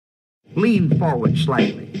Lean forward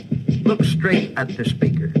slightly. Look straight at the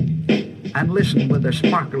speaker. And listen with a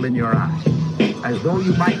sparkle in your eye, as though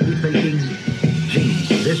you might be thinking, gee,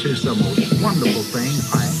 this is the most wonderful thing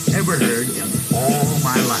I ever heard in all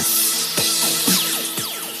my life.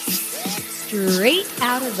 Straight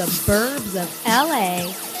out of the burbs of L.A.,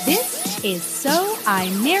 this is So I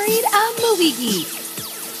Married a Movie Geek.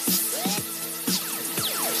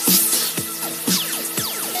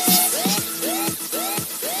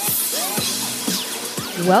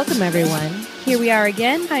 Welcome, everyone. Here we are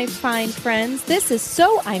again, my fine friends. This is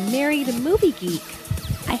So I Married a Movie Geek.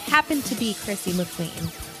 I happen to be Chrissy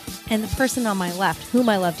McQueen, and the person on my left, whom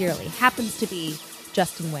I love dearly, happens to be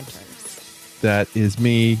Justin Winters. That is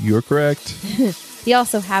me. You're correct. He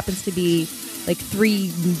also happens to be like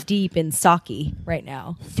 3 deep in sake right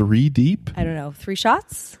now. 3 deep? I don't know. 3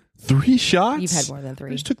 shots? 3 shots? You've had more than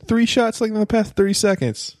 3. I just took 3 shots like in the past 30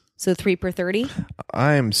 seconds. So 3 per 30?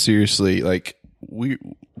 I am seriously like we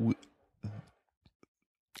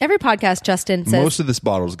every podcast Justin says most of this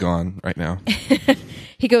bottle's gone right now.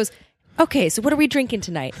 He goes, okay, so what are we drinking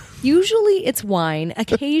tonight? Usually it's wine.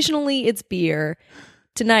 Occasionally it's beer.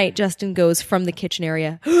 Tonight, Justin goes from the kitchen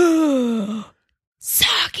area.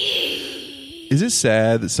 Sake! Is it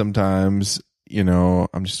sad that sometimes,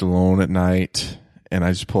 I'm just alone at night and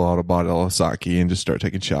I just pull out a bottle of sake and just start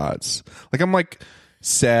taking shots? Like I'm like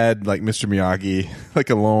sad, like Mr. Miyagi, like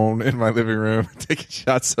alone in my living room taking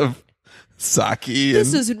shots of sake.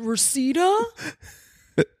 This isn't Reseda.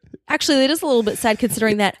 Actually, it is a little bit sad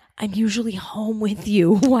considering that I'm usually home with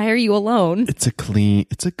you. Why are you alone? It's a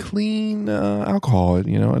clean alcohol. I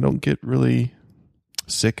don't get really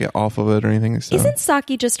sick off of it or anything. So. Isn't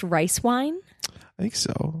sake just rice wine? I think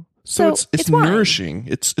so. So it's nourishing.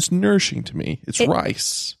 It's nourishing to me. It's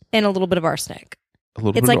rice. And a little bit of arsenic.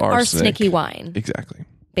 It's like arsenic-y wine. Exactly.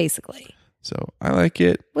 Basically. So I like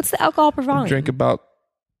it. What's the alcohol per volume? I drink about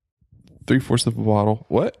 3/4 of a bottle.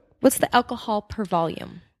 What? What's the alcohol per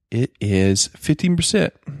volume? It is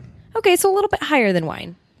 15%. Okay, so a little bit higher than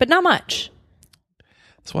wine, but not much.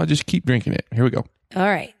 So I just keep drinking it. Here we go. All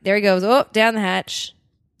right, there he goes. Oh, down the hatch.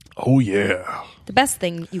 Oh, yeah. The best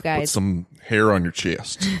thing, you guys. Put some hair on your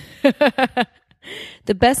chest.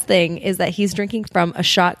 The best thing is that he's drinking from a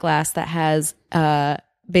shot glass that has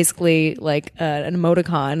basically like an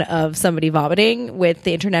emoticon of somebody vomiting with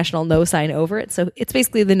the international no sign over it. So it's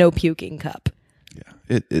basically the no puking cup.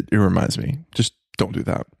 Yeah, it reminds me. Just don't do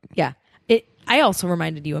that. Yeah. I also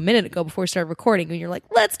reminded you a minute ago before we started recording and you're like,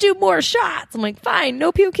 let's do more shots. I'm like, fine,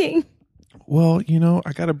 no puking. Well,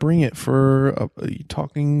 I got to bring it for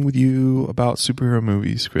talking with you about superhero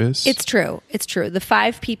movies, Chris. It's true. It's true. The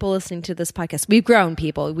 5 people listening to this podcast, we've grown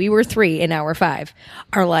people. We were 3 and now we're 5,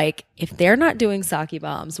 are like, if they're not doing sake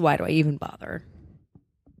bombs, why do I even bother?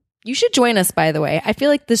 You should join us, by the way. I feel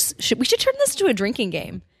like we should turn this into a drinking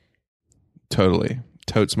game. Totally.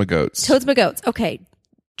 Totes my goats. Totes my goats. Okay.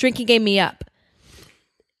 Drinking game me up.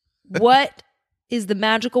 What is the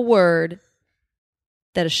magical word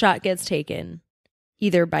that a shot gets taken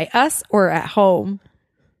either by us or at home?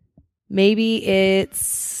 Maybe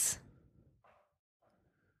it's...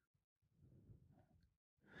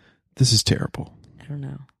 This is terrible. I don't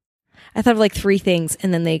know. I thought of like 3 things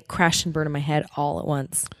and then they crashed and burned in my head all at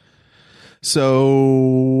once.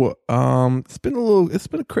 So, it's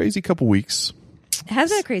been a crazy couple weeks. It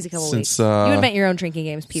has been a crazy couple weeks. You invent your own drinking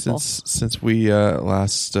games, people. Since we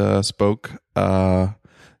last spoke,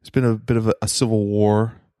 there's been a bit of a civil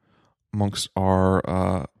war amongst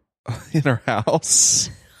our in our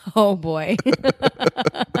house. Oh boy.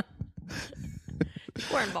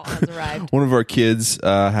 Cornball has arrived. One of our kids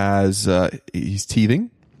he's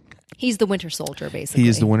teething. He's the winter soldier, basically. He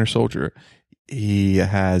is the winter soldier. He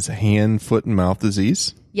has hand, foot, and mouth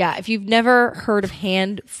disease. Yeah, if you've never heard of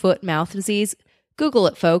hand, foot, mouth disease, Google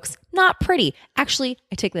it, folks. Not pretty. Actually,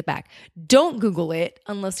 I take that back. Don't Google it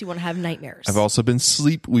unless you want to have nightmares.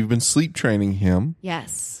 We've been sleep training him.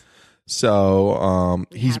 Yes. So,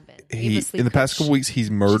 in the past couple weeks,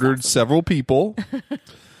 he's murdered several people.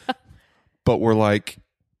 But we're like,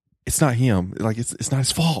 it's not him. Like, it's not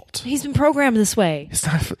his fault. He's been programmed this way. It's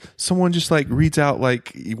not. Someone just like reads out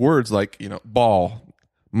like words like, ball,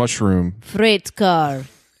 mushroom. Freight car.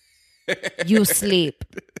 You sleep.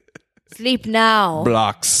 Sleep now.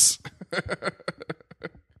 Blocks.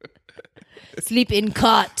 Sleep in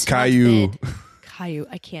cot. Caillou. Caillou.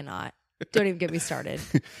 I cannot. Don't even get me started.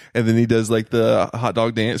 And then he does like the hot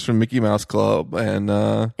dog dance from Mickey Mouse Club, and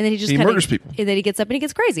then he murders people. And then he gets up and he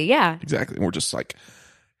gets crazy. Yeah, exactly. And we're just like,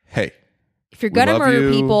 hey, if you're gonna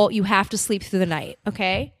murder people, you have to sleep through the night.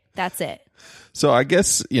 Okay, that's it. So I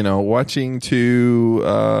guess watching 2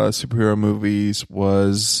 superhero movies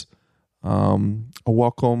was a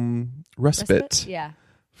welcome respite Yeah.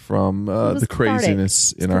 from It was the cathartic.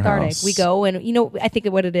 craziness It's in our cathartic. house. We go and, I think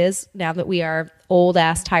what it is now that we are old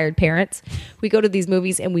ass tired parents, we go to these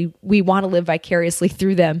movies and we want to live vicariously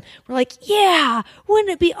through them. We're like, yeah, wouldn't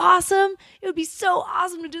it be awesome? It would be so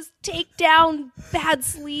awesome to just take down bad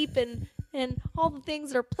sleep and all the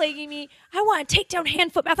things that are plaguing me. I want to take down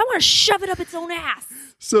hand, foot, mouth. I want to shove it up its own ass.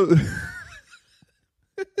 So,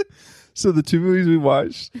 so the two movies we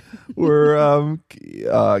watched were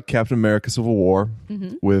Captain America: Civil War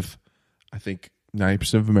with, I think,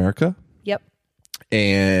 90% of America, Yep.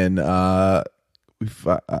 and I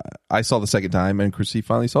saw the second time, and Chrissy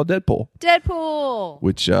finally saw Deadpool.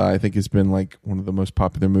 which I think has been like one of the most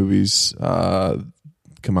popular movies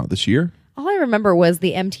come out this year. All I remember was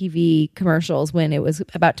the MTV commercials when it was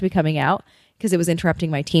about to be coming out because it was interrupting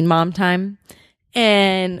my teen mom time.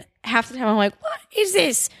 And half the time I'm like, what is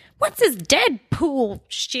this? What's this Deadpool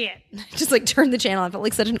shit? Just like turned the channel. I felt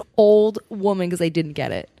like such an old woman because I didn't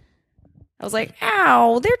get it. I was like,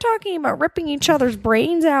 ow, they're talking about ripping each other's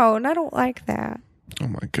brains out and I don't like that. Oh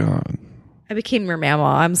my god! I became your mama.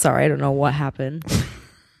 I'm sorry. I don't know what happened.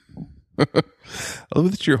 I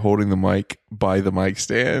love that you're holding the mic by the mic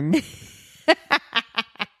stand.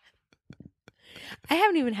 I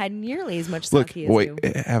haven't even had nearly as much Look, sake as wait,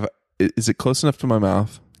 you. is it close enough to my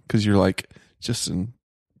mouth? Because you're like, Justin,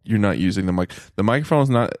 you're not using the mic. The microphone is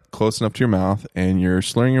not close enough to your mouth, and you're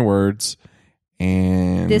slurring your words.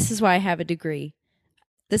 And This is why I have a degree.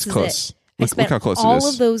 This is close. it. I spent Look how close all it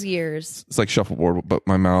is. of those years. It's like shuffleboard, but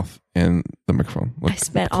my mouth and the microphone. Look, I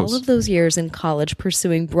spent close. all of those years in college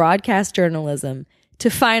pursuing broadcast journalism to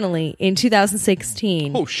finally, in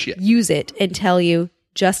 2016, Oh, shit. use it and tell you,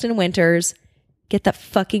 Justin Winters, get that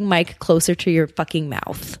fucking mic closer to your fucking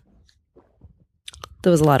mouth. That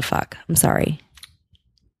was a lot of fuck. I'm sorry.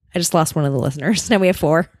 I just lost one of the listeners. Now we have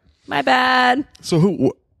 4. My bad.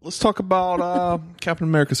 So let's talk about Captain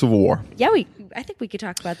America: Civil War. Yeah, I think we could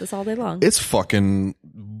talk about this all day long. It's fucking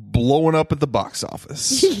blowing up at the box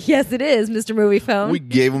office. Yes, it is, Mr. Movie Phone. We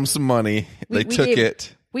gave them some money. They took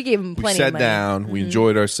it. We gave him We plenty sat of money. down. We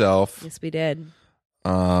enjoyed ourselves. Yes, we did.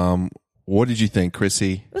 What did you think,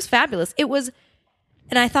 Chrissy? It was fabulous. It was,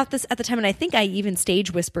 and I thought this at the time, and I think I even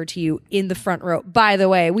stage whispered to you in the front row. By the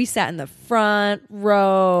way, we sat in the front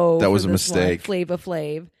row. That was for a this mistake. Flava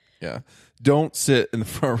Flav. Yeah. Don't sit in the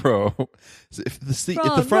front row. If the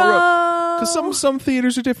front row, row. because some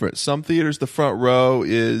theaters are different. Some theaters, the front row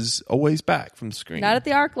is a ways back from the screen. Not at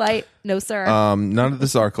the ArcLight. No, sir. Not at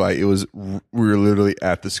this ArcLight. It was we were literally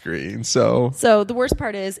at the screen. So So the worst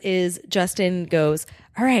part is Justin goes,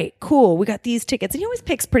 all right, cool. We got these tickets. And he always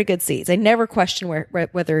picks pretty good seats. I never question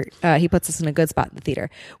whether he puts us in a good spot in the theater.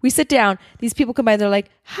 We sit down. These people come by. They're like,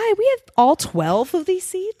 hi, we have all 12 of these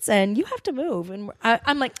seats and you have to move. And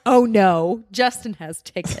I'm like, oh no, Justin has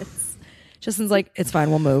tickets. Justin's like, it's fine.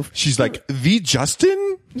 We'll move. she's like, the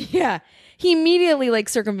Justin? Yeah. He immediately like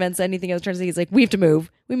circumvents anything I was trying to say. He's like, we have to move.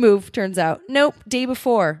 We move. Turns out, nope. Day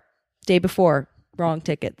before. Wrong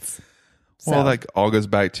tickets. So, Well, like all goes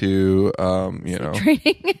back to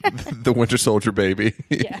training. the Winter Soldier baby.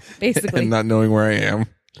 Yeah, basically. and not knowing where I am.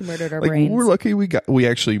 He murdered our Like brains. we're lucky we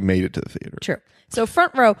actually made it to the theater. True. So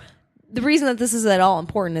front row, the reason that this is at all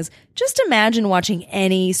important is just imagine watching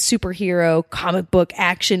any superhero comic book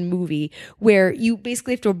action movie where you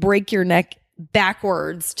basically have to break your neck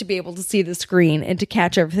backwards to be able to see the screen and to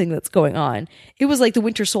catch everything that's going on. It was like the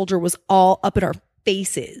Winter Soldier was all up in our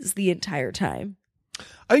faces the entire time.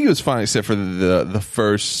 I think it was fine except for the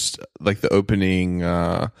first, like the opening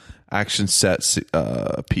action set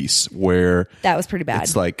piece where That was pretty bad.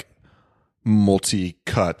 it's like multi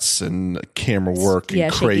cuts and camera work Yeah,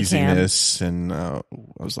 and shaky craziness, and I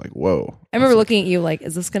was like, whoa. I remember looking at you like,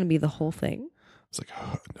 is this going to be the whole thing? It's like,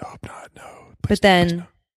 oh, no, not no. Please, But please, then no.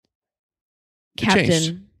 It changed.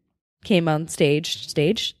 Captain came on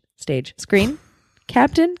screen.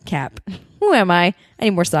 Captain Cap. Who am I? I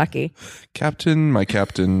need more sake. Captain, my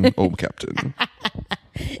captain, old captain.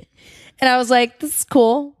 And I was like, this is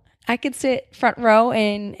cool. I could sit front row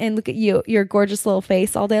and look at your gorgeous little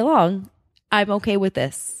face all day long. I'm okay with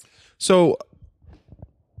this. So,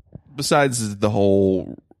 besides the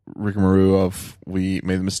whole rigmarole of we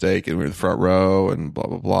made the mistake and we were in the front row and blah,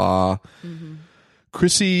 blah, blah,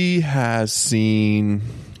 Chrissy has seen...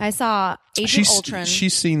 I saw Age of Ultron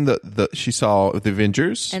She's seen she saw the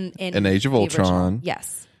Avengers and Age of the Ultron. original.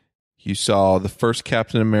 Yes, You saw the first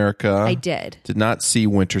Captain America. I did. Did not see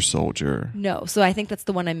Winter Soldier. No, so I think that's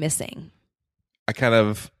the one I'm missing. I kind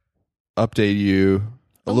of updated you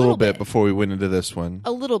a little little bit bit. before we went into this one.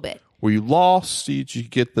 A little bit. Were you lost? Did you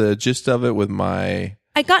get the gist of it with my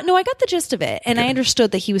I got the gist of it, and I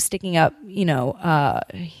understood that he was sticking up.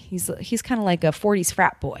 He's kind of like a 40s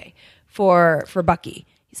frat boy for Bucky.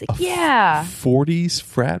 He's like, yeah, 40s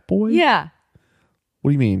frat boy. yeah. What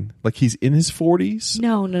do you mean? Like he's in his 40s?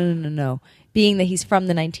 No. Being that he's from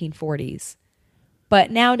the 1940s,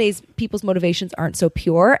 but nowadays people's motivations aren't so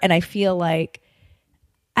pure, and I feel like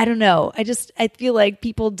I don't know. I feel like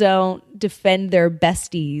people don't defend their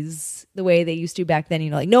besties the way they used to back then.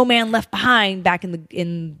 Like no man left behind back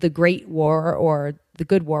in the Great War or the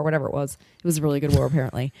Good War, whatever it was. It was a really good war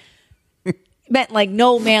apparently. Meant like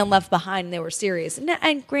no man left behind, and they were serious.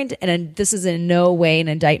 And granted, and this is in no way an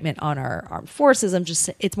indictment on our armed forces.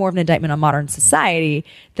 It's more of an indictment on modern society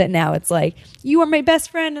that now it's like, you are my best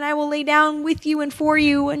friend and I will lay down with you and for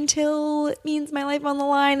you until it means my life on the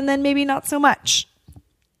line, and then maybe not so much.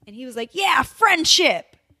 And he was like, yeah,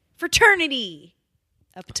 friendship, fraternity,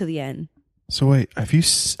 up to the end. So wait, are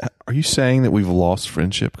you saying that we've lost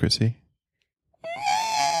friendship, Chrissy?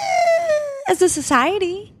 As a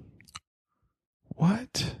society.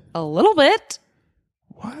 What? A little bit.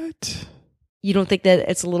 What? You don't think that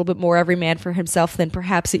it's a little bit more every man for himself than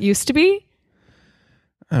perhaps it used to be?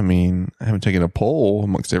 I mean, I haven't taken a poll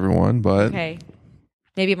amongst everyone, but Okay.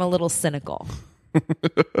 Maybe I'm a little cynical.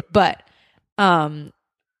 But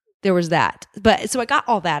there was that. But so I got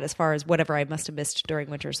all that as far as whatever I must have missed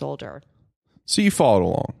during Winter Soldier. so you followed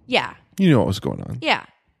along. Yeah. You knew what was going on. Yeah.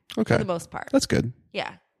 Okay. For the most part. That's good.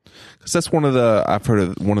 Yeah. Because that's I've heard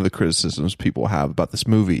of one of the criticisms people have about this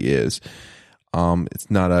movie is it's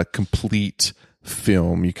not a complete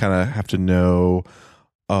film. You kind of have to know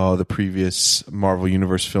the previous Marvel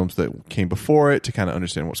Universe films that came before it to kind of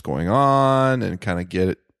understand what's going on and kind of get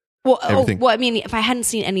it. Well, everything. I mean, if I hadn't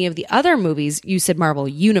seen any of the other movies, you said Marvel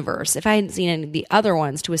Universe. If I hadn't seen any of the other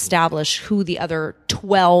ones to establish who the other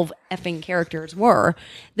 12 effing characters were,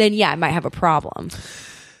 then yeah, I might have a problem.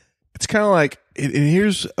 It's kind of like, and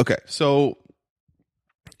here's, okay, so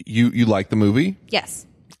you like the movie? Yes.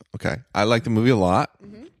 Okay. I like the movie a lot.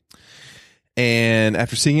 Mm-hmm. And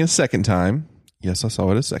after seeing it a second time, yes, I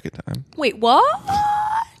saw it a second time. Wait, what?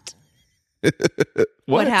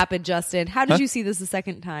 What What? happened, Justin? How did you see this a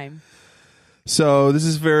second time? So this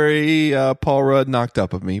is very Paul Rudd knocked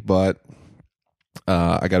up of me, but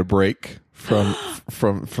I got a break from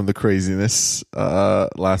the craziness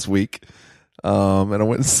last week, and I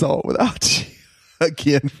went and saw it without you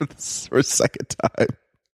again for a second time.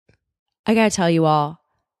 I gotta tell you all,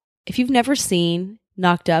 if you've never seen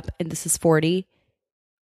Knocked Up and This Is 40,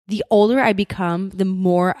 the older I become, the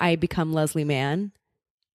more I become Leslie Mann.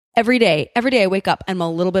 Every day I wake up, I'm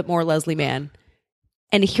a little bit more Leslie Mann.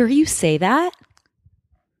 And to hear you say that,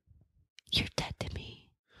 you're dead to me.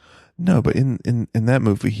 No, but in that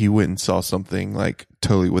movie, he went and saw something like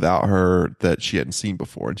totally without her that she hadn't seen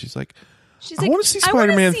before, and she's like, I want to see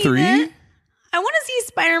Spider-Man 3. I want to see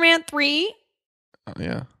Spider-Man 3. Oh,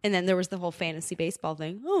 yeah. And then there was the whole fantasy baseball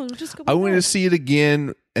thing. Oh, just go. I wanted to see it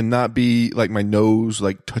again and not be like my nose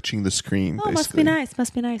like touching the screen. Oh, must be nice.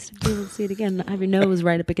 Must be nice to be able to see it again. Have your nose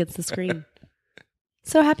right up against the screen.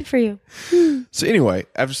 So happy for you. So anyway,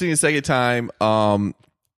 after seeing it a second time, I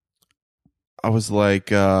was like,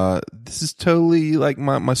 this is totally like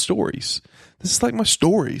my stories. This is like my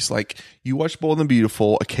stories. Like you watch Bold and the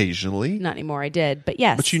Beautiful occasionally. Not anymore. I did, but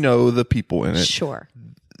yes. But you know the people in it. Sure.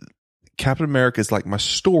 Captain America is like my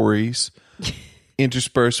stories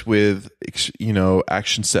interspersed with,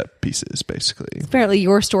 action set pieces, basically. Apparently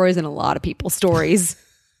your stories and a lot of people's stories.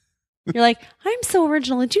 You're like, I'm so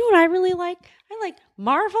original. Do you know what I really like? I like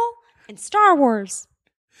Marvel and Star Wars.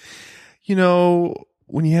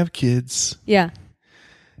 When you have kids, Yeah.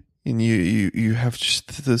 and you have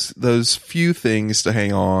just those few things to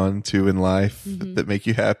hang on to in life that make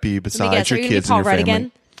you happy besides your kids and your family.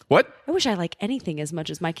 Again? What? I wish I like anything as much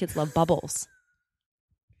as my kids love Bubbles.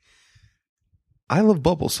 I love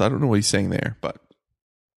Bubbles, so I don't know what he's saying there, but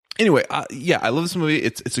anyway, I love this movie.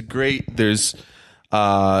 It's a great. There's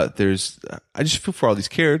I just feel for all these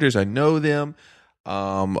characters. I know them.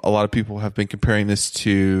 A lot of people have been comparing this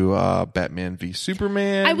to Batman v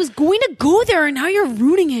Superman. I was going to go there, and now you're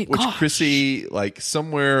rooting it. Which Gosh. Chrissy, like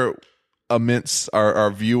somewhere amidst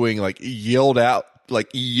our viewing, like yelled at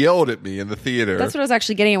me in the theater. That's what I was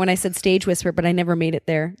actually getting at when I said stage whisper, but I never made it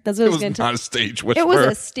there. That's what I was going to. Not a stage whisper. It was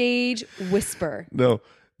a stage whisper. No,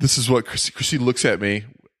 this is what Chrissy looks at me,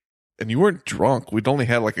 and you weren't drunk. We'd only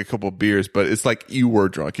had like a couple of beers, but it's like you were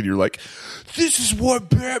drunk, and you're like, "This is what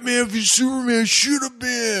Batman v Superman should have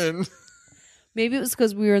been." Maybe it was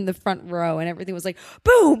because we were in the front row and everything was like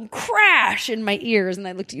boom, crash in my ears, and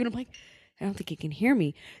I looked at you and I'm like, I don't think he can hear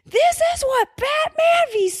me. This is what Batman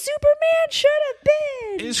v Superman should have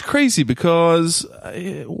been. It's crazy because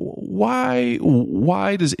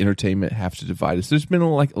why does entertainment have to divide us? There's been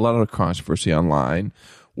like a lot of controversy online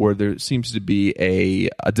where there seems to be a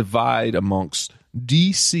divide amongst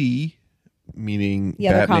DC, meaning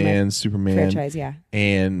Batman, Superman, franchise, yeah,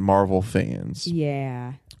 and Marvel fans.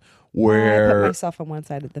 Yeah. Where I put myself on one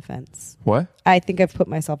side of the fence. What? I think I've put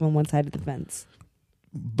myself on one side of the fence.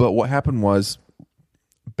 But what happened was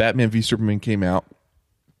Batman v Superman came out.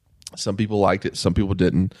 Some people liked it, some people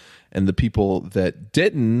didn't. And the people that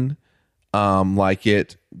didn't like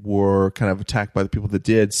it were kind of attacked by the people that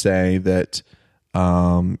did, saying that,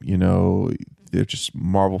 they're just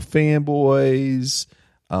Marvel fanboys.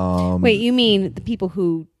 Wait, you mean the people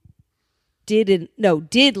who did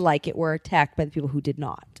like it were attacked by the people who did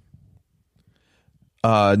not?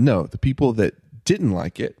 No, the people that didn't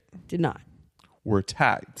like it Did not. were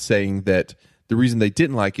attacked, saying that the reason they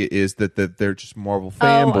didn't like it is that they're just Marvel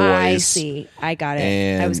fanboys. Oh, I see. I got it.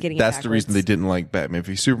 And I was getting that's it the reason they didn't like Batman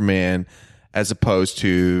v Superman, as opposed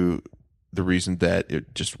to the reason that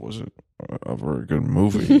it just wasn't a very good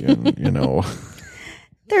movie. And,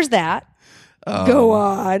 There's that. Go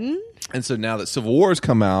on. And so now that Civil War has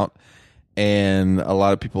come out, and a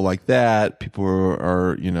lot of people like that, people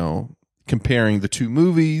are comparing the two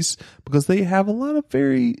movies because they have a lot of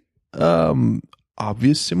very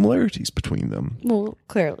obvious similarities between them. Well,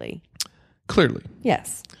 clearly.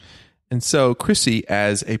 Yes. And so, Chrissy,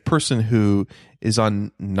 as a person who is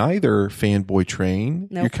on neither fanboy train,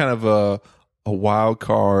 Nope. you're kind of a wild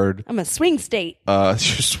card. I'm a swing state. You're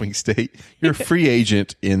swing state. You're a free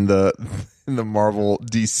agent in the Marvel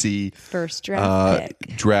DC First draft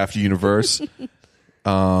pick. draft universe.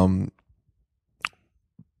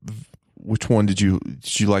 Which one did you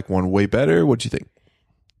like? One way better? What do you think?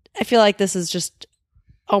 I feel like this is just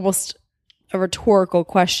almost a rhetorical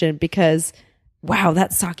question because, wow,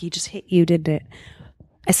 that Saki just hit you, didn't it?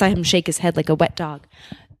 I saw him shake his head like a wet dog.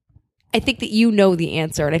 I think that you know the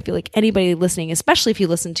answer, and I feel like anybody listening, especially if you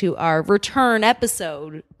listen to our return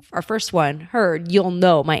episode, our first one, heard, you'll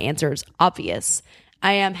know my answer is obvious.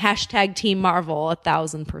 I am # Team Marvel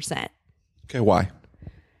 1,000%. Okay, why?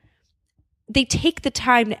 They take the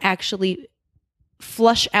time to actually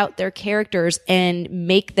flush out their characters and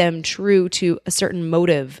make them true to a certain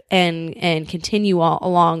motive and continue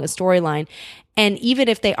along a storyline. And even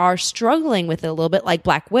if they are struggling with it a little bit, like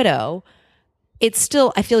Black Widow, it's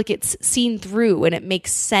still, I feel like it's seen through and it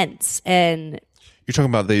makes sense. And You're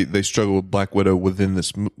talking about they struggle with Black Widow within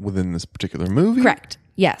this particular movie? correct.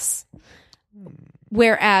 Yes.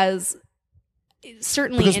 Whereas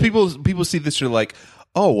certainly Because people see this, they're like,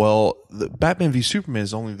 oh, well, the Batman v Superman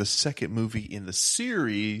is only the second movie in the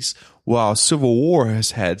series, while Civil War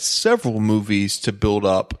has had several movies to build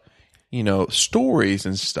up, stories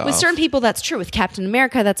and stuff. with certain people, that's true. With Captain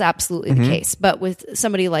America, that's absolutely the case. But with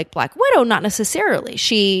somebody like Black Widow, not necessarily.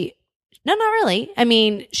 No, not really. I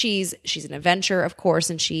mean, she's an adventurer, of course,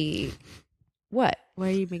 and what? Why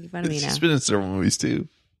are you making fun of me now? She's been in several movies, too.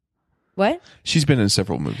 What? She's been in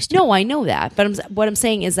several movies, too. No, I know that. But what I'm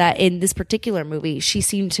saying is that in this particular movie, she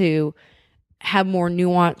seemed to have more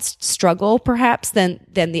nuanced struggle, perhaps, than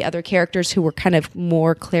the other characters who were kind of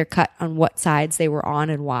more clear cut on what sides they were on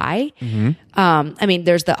and why. Mm-hmm. I mean,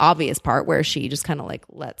 there's the obvious part where she just kind of like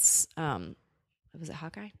lets, was it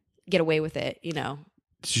Hawkeye? Get away with it,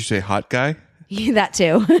 Did you say hot guy? that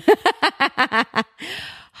too.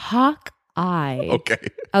 Hawkeye. Okay.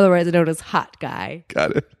 Otherwise known as Hot Guy.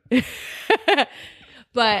 Got it.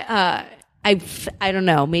 But I don't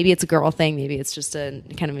know. Maybe it's a girl thing. Maybe it's just a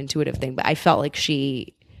kind of intuitive thing. But I felt like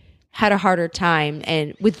she had a harder time,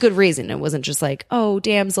 and with good reason. It wasn't just like, oh,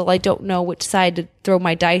 damsel, I don't know which side to throw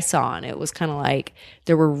my dice on. It was kind of like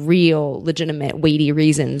there were real, legitimate, weighty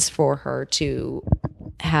reasons for her to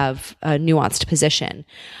have a nuanced position.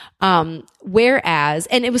 Whereas,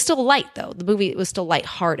 and it was still light, though. The movie was still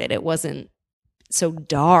lighthearted. It wasn't so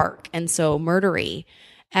dark and so murdery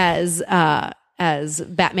as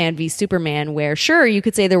Batman v Superman, where sure, you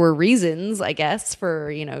could say there were reasons, I guess,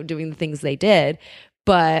 for, doing the things they did.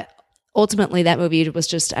 But ultimately that movie was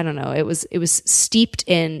just, I don't know, it was steeped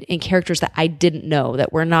in characters that I didn't know,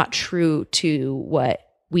 that were not true to what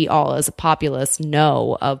we all as a populace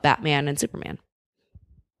know of Batman and Superman.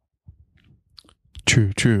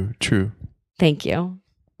 True. Thank you.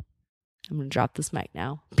 I'm going to drop this mic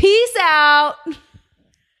now. Peace out.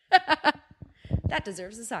 That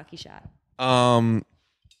deserves a Saki shot. So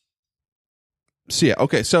yeah,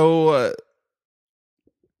 okay. So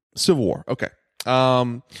Civil War. Okay.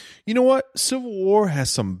 You know what? Civil War has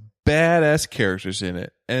some badass characters in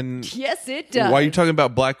it, And Yes, it does. why are you talking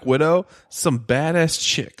about Black Widow? Some badass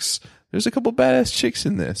chicks. There's a couple badass chicks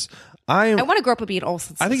in this. I want to grow up and be an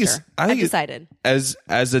Olsen sister. I've decided. As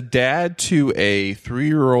a dad to a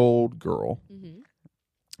 3-year-old girl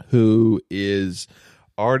who is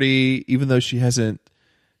already, even though she's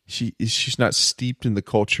not steeped in the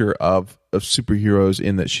culture of superheroes,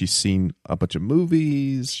 in that she's seen a bunch of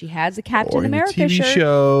movies. She has a Captain or America TV shirt.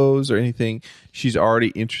 shows or anything. She's already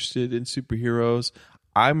interested in superheroes.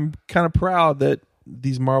 I'm kind of proud that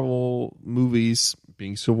these Marvel movies,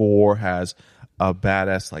 being Civil War, has a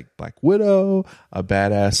badass like Black Widow, a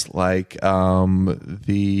badass like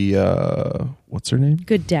what's her name?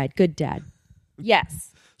 Good dad.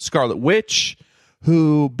 Yes. Scarlet Witch,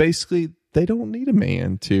 who basically they don't need a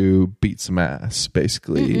man to beat some ass,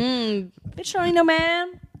 basically. Bitch don't need no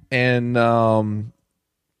man. And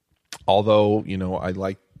although, I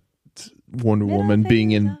liked Wonder Woman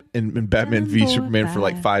being in Batman v Superman for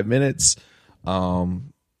like 5 minutes,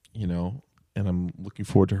 and I'm looking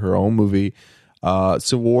forward to her own movie.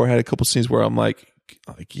 Civil War had a couple scenes where I'm like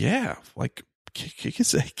yeah, like kick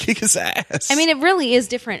his ass. I mean, it really is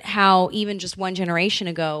different how even just one generation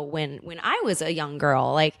ago, when I was a young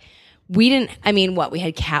girl, like we didn't. I mean, we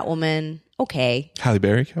had Catwoman. Okay, Halle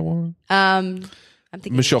Berry, Catwoman. I'm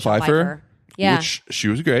thinking Michelle Pfeiffer. Yeah, which she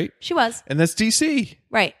was great. She was, and that's DC.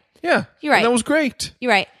 Right. Yeah, you're right. And that was great.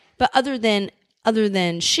 You're right. But other than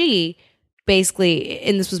she, basically,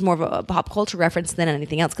 and this was more of a pop culture reference than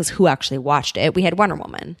anything else, because who actually watched it? We had Wonder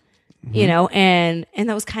Woman, and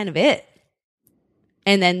that was kind of it.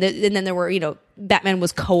 And then there were, Batman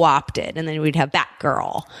was co-opted, and then we'd have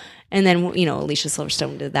Batgirl, and then Alicia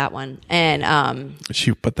Silverstone did that one, and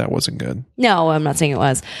but that wasn't good. No, I'm not saying it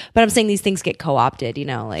was, but I'm saying these things get co-opted,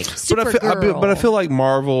 like Supergirl. But I feel like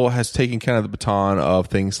Marvel has taken kind of the baton of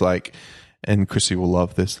things like, and Chrissy will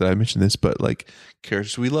love this that I mentioned this, but like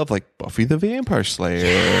characters we love, like Buffy the Vampire Slayer.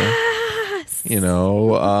 Yes.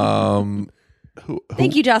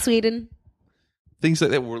 Thank you, Joss Whedon. Things like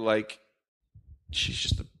that were like,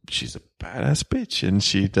 she's a badass bitch, and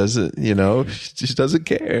she doesn't, she just doesn't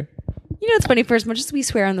care. It's funny, for as much as we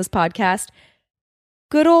swear on this podcast,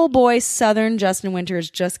 good old boy Southern Justin Winters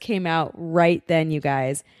just came out right then, you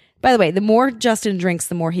guys. By the way, the more Justin drinks,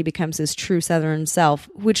 the more he becomes his true Southern self,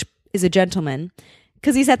 which is a gentleman.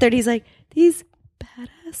 Because he sat there and he's like, these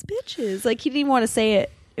badass bitches. Like, he didn't even want to say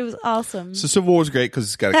it. It was awesome. So Civil War is great because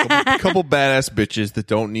it's got a couple badass bitches that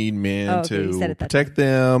don't need men to protect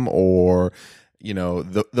them, or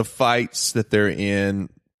the fights that they're in,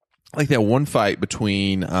 like that one fight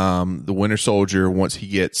between the Winter Soldier once he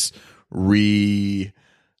gets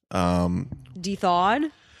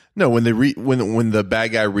dethawed. No, when when the bad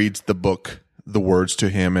guy reads the book, the words to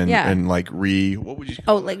him, and like what would you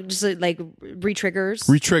call it? Like just like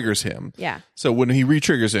re-triggers him. Yeah. So when he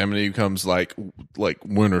re-triggers him and he becomes like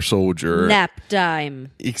Winter Soldier, nap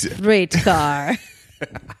time, exactly. Great car.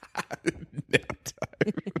 Nap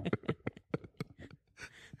time.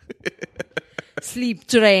 Sleep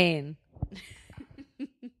train.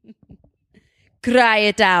 Cry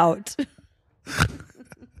it out.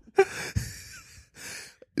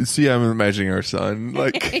 See, I'm imagining our son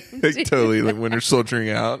like totally like Winter Soldiering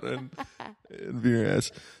out and being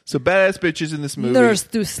ass. So badass bitches in this movie. Nurse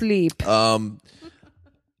to sleep.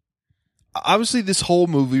 Obviously, this whole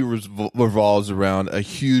movie revolves around a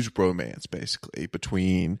huge bromance, basically,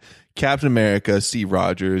 between Captain America, Steve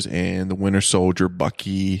Rogers, and the Winter Soldier,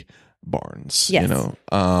 Bucky Barnes. Yes.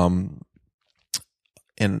 And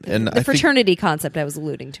the fraternity concept I was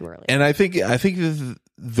alluding to earlier. And I think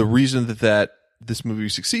the reason that this movie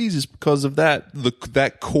succeeds is because of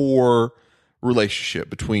that core relationship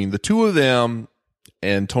between the two of them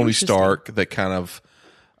and Tony Stark that kind of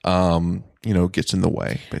gets in the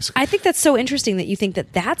way, basically. I think that's so interesting that you think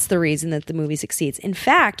that that's the reason that the movie succeeds. In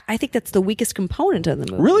fact, I think that's the weakest component of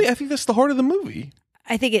the movie. Really? I think that's the heart of the movie.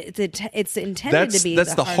 I think it's intended to be.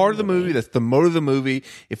 That's the heart of the movie. That's the motive of the movie.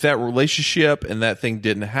 If that relationship and that thing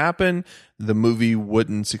didn't happen, the movie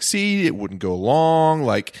wouldn't succeed. It wouldn't go long.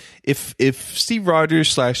 Like if Steve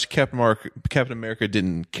Rogers / Captain America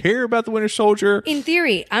didn't care about the Winter Soldier. In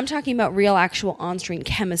theory, I'm talking about real, actual on-screen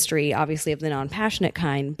chemistry, obviously of the non-passionate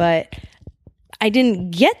kind, but I didn't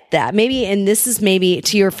get that. Maybe, and this is maybe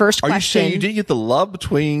to your first question. Are you saying you didn't get the love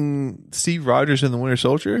between Steve Rogers and the Winter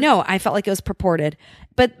Soldier? No, I felt like it was purported.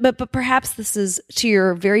 But perhaps this is to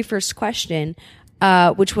your very first question,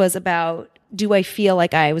 which was about, do I feel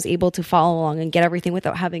like I was able to follow along and get everything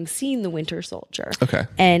without having seen the Winter Soldier? Okay.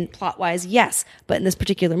 And plot-wise, yes. But in this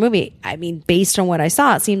particular movie, I mean, based on what I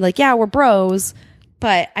saw, it seemed like, yeah, we're bros,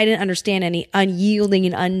 but I didn't understand any unyielding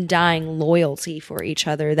and undying loyalty for each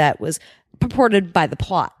other that was purported by the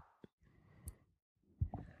plot.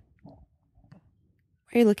 Why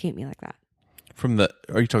are you looking at me like that?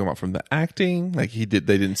 Are you talking about from the acting? Like they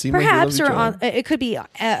didn't seem Perhaps, like they or loved each other? it could be a You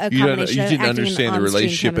combination. didn't of acting understand and the on-screen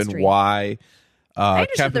relationship and chemistry. why I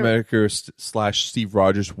understood Captain America / Steve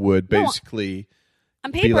Rogers would basically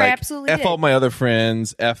on be paper, I like, absolutely F did. all my other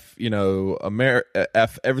friends, F,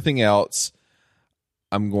 F everything else.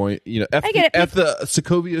 I'm going, F, I get it. F the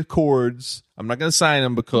Sokovia Accords. I'm not going to sign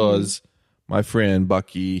them because my friend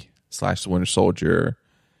Bucky / the Winter Soldier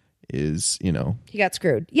is, He got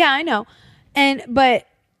screwed. Yeah, I know. But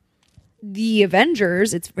the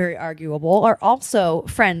Avengers, it's very arguable, are also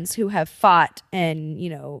friends who have fought and,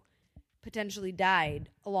 potentially died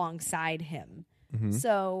alongside him.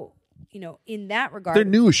 So, in that regard, they're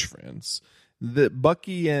newish friends. The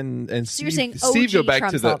Bucky and So you're Steve, saying Steve go OG back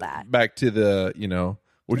trumps to the all that. back to the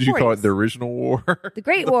what The did you call 40s. it? The original war, The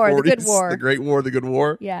Great War, the Good 40s, War. the Great War, the Good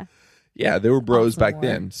War. Yeah, Yeah, they were bros Awesome back war.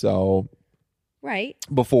 then. So right.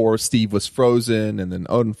 before Steve was frozen and then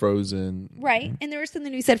unfrozen. Right. And there was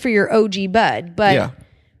something to be said for your OG bud,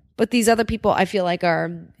 but these other people I feel like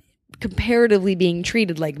are comparatively being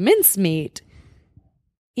treated like mincemeat.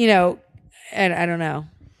 And I don't know.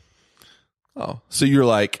 Oh, so you're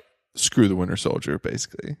like, screw the Winter Soldier,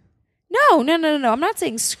 basically. No. I'm not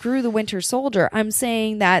saying screw the Winter Soldier. I'm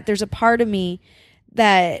saying that there's a part of me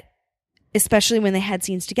that, especially when they had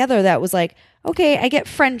scenes together, that was like, okay, I get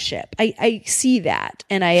friendship. I see that.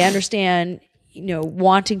 And I understand,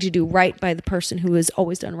 wanting to do right by the person who has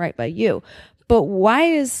always done right by you. But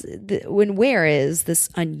where is this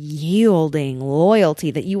unyielding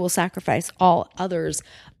loyalty that you will sacrifice all others,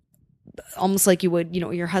 almost like you would,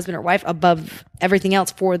 your husband or wife, above everything else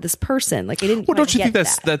for this person? Like, I didn't. Well, don't you quite think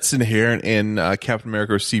get that's inherent in Captain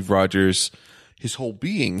America or Steve Rogers? His whole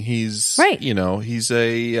being, he's Right. He's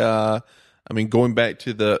a. Going back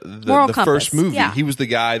to the Moral first compass, movie, yeah. he was the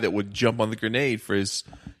guy that would jump on the grenade for his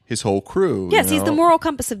whole crew. Yes, he's the moral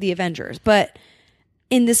compass of the Avengers. But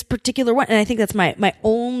in this particular one, and I think that's my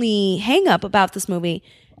only hang up about this movie,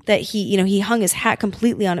 that he hung his hat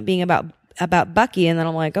completely on it being about Bucky, and then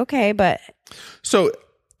I'm like, okay, but So,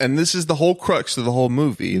 and this is the whole crux of the whole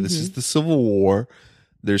movie. This is the Civil War.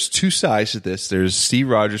 There's two sides to this. There's Steve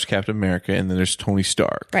Rogers, Captain America, and then there's Tony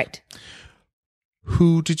Stark. right.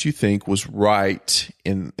 Who did you think was right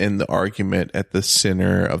in the argument at the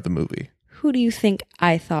center of the movie? Who do you think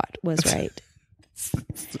I thought was right?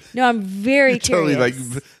 No, I'm very Totally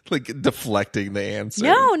curious. like deflecting the answer.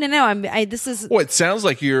 No. This is Well, it sounds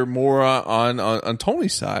like you're more on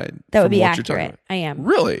Tony's side. that would from be what you're talking accurate. about. I am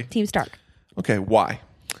Really? Team Stark. Okay, why?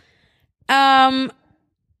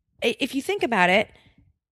 If you think about it,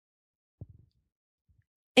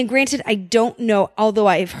 and granted, I don't know, although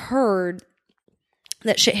I've heard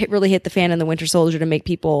that shit really hit the fan in the Winter Soldier to make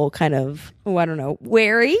people kind of,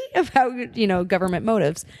 wary about, government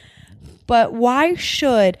motives. But why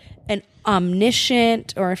should an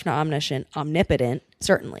omniscient, or if not omniscient, omnipotent,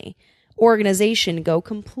 certainly, organization go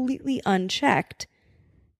completely unchecked,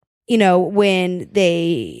 when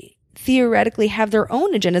they theoretically have their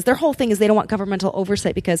own agendas? Their whole thing is they don't want governmental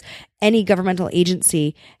oversight because any governmental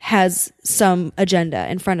agency has some agenda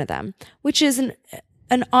in front of them, which is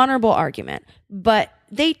an honorable argument. But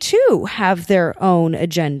they too have their own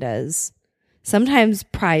agendas, sometimes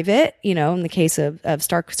private, in the case of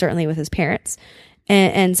Stark, certainly with his parents,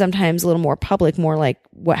 and sometimes a little more public, more like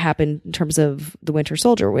what happened in terms of the Winter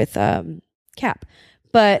Soldier with Cap.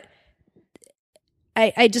 But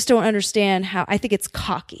I just don't understand how. I think it's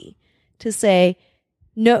cocky to say,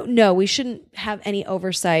 no, we shouldn't have any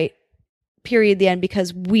oversight, period, the end,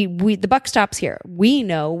 because we the buck stops here. We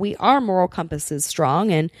know our moral compass is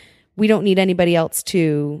strong, and we don't need anybody else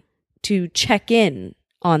to check in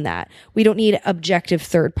on that. We don't need objective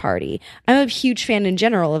third party. I'm a huge fan in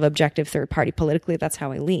general of objective third party. Politically, that's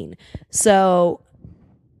how I lean. So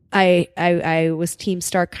I was Team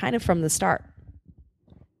Stark kind of from the start.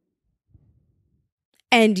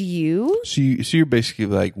 And you? So you're basically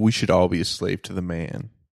like, we should all be a slave to the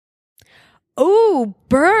man. Oh,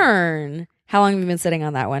 burn. How long have you been sitting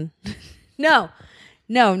on that one? No,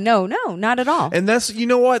 not at all. And that's, you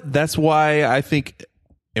know what? That's why I think,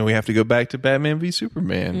 and we have to go back to Batman v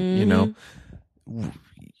Superman,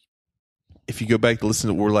 If you go back to listen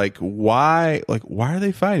to, we're like, why are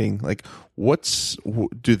they fighting? Like,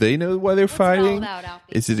 do they know why they're fighting? about, Alfie?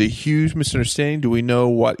 Is it a huge misunderstanding? Do we know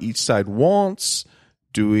what each side wants?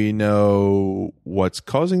 Do we know what's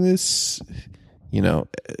causing this?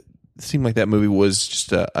 It seemed like that movie was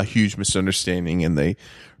just a huge misunderstanding, and they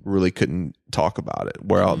really couldn't talk about it.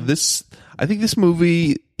 Well, I think this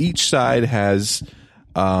movie, each side has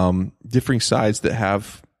differing sides that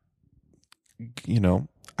have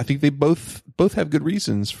I think they both have good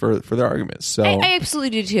reasons for their arguments. So I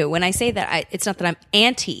absolutely do too. When I say that, it's not that I'm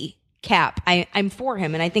anti-Cap. I'm for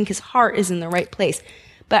him, and I think his heart is in the right place.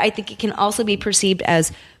 But I think it can also be perceived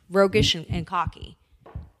as roguish and cocky.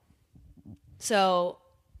 So,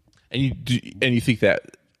 and you think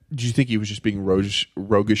that? Do you think he was just being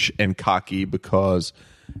roguish and cocky because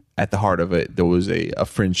at the heart of it there was a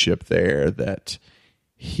friendship there that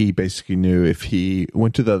he basically knew if he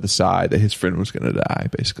went to the other side that his friend was going to die,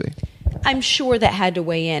 basically? I'm sure that had to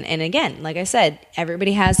weigh in. And again, like I said,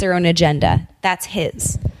 everybody has their own agenda. That's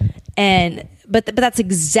his. But that's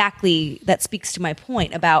exactly, that speaks to my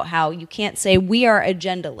point about how you can't say we are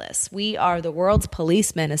agendaless. We are the world's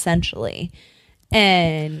policemen, essentially.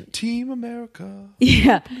 And Team America.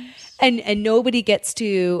 Yeah. And nobody gets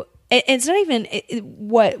to, it's not even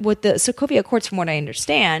what the Sokovia Accords, from what I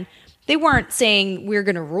understand, they weren't saying we're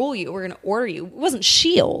going to rule you, we're going to order you. It wasn't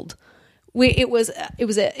SHIELD. It was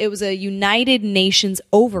a United Nations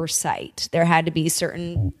oversight. There had to be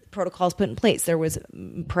certain protocols put in place. There was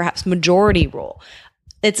perhaps majority rule.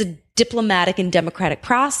 It's a diplomatic and democratic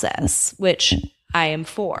process, which I am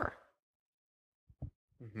for.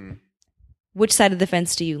 Mm-hmm. Which side of the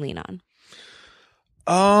fence do you lean on?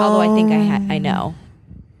 Although I think I know.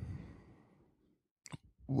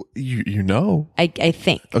 You know? I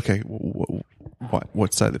think. Okay.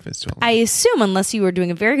 What side of the fence do you I assume, unless you were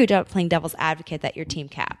doing a very good job playing devil's advocate, that you're Team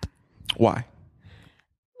Cap. Why?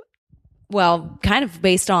 Well, kind of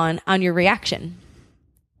based on your reaction.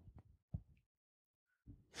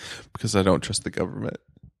 Because I don't trust the government.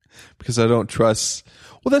 Because I don't trust...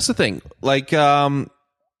 Well, that's the thing. Like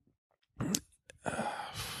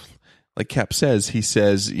Cap says, he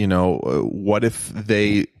says, what if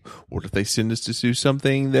they send us to do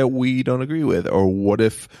something that we don't agree with? Or what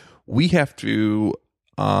if we have to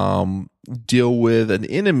deal with an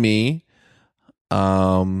enemy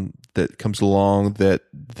that comes along that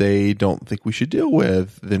they don't think we should deal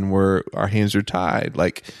with? Then our hands are tied.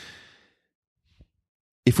 Like,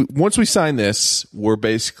 once we sign this, we're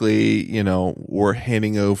basically, we're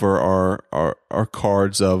handing over our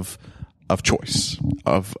cards of choice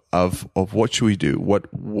of what should we do?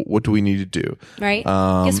 What do we need to do? Right.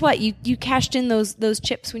 Guess what? You cashed in those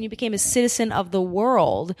chips when you became a citizen of the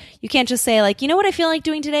world. You can't just say, like, you know what I feel like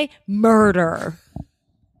doing today? Murder.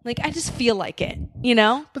 Like, I just feel like it,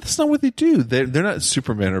 But that's not what they do. They're not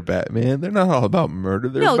Superman or Batman. They're not all about murder.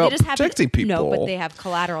 They're about protecting people. No, but they have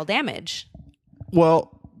collateral damage.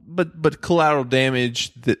 Well, but collateral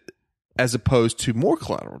damage that, as opposed to more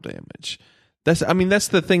collateral damage. That's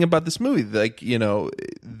the thing about this movie. Like,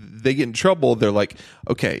 they get in trouble. They're like,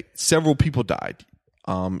 okay, several people died.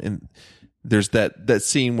 And there's that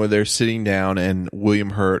scene where they're sitting down and William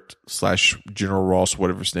Hurt / General Ross,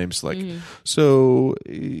 whatever his name is, like, so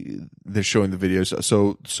they're showing the videos.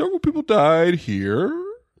 So several people died here.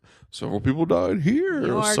 Several people died here.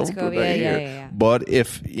 Several people died here. Yeah. But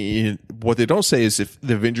what they don't say is if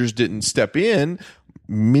the Avengers didn't step in,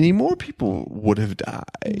 many more people would have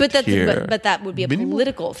died. But that would be a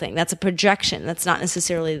political thing. That's a projection. That's not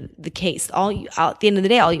necessarily the case. At the end of the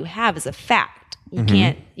day, all you have is a fact.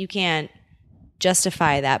 You can't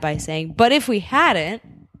justify that by saying, but if we hadn't,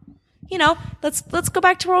 let's go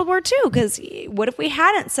back to World War II, because what if we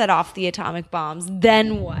hadn't set off the atomic bombs?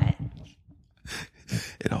 Then what?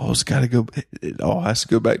 It all has to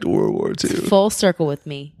go back to World War II. Full circle with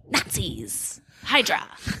me. Nazis. Hydra.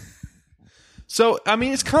 So,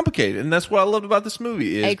 it's complicated, and that's what I loved about this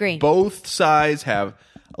movie. Is I agree. Both sides have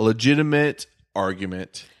a legitimate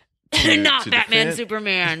argument. Not Batman,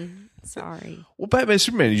 Superman. Sorry. Well, Batman,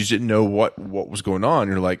 Superman, you just didn't know what was going on.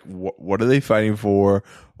 You're like, what are they fighting for?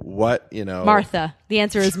 What, Martha. The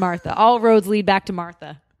answer is Martha. All roads lead back to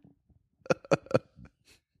Martha.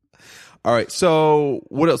 All right, so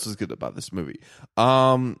what else is good about this movie?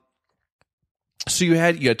 So you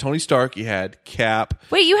had Tony Stark, you had Cap.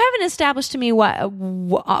 Wait, you haven't established to me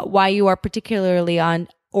why you are particularly on,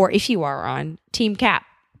 or if you are on, Team Cap.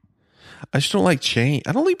 I just don't like chain.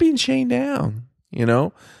 I don't like being chained down.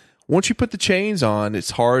 Once you put the chains on,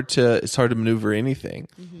 it's hard to maneuver anything.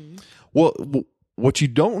 Mm-hmm. Well, what you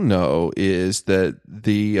don't know is that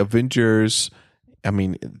the Avengers,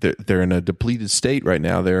 they're in a depleted state right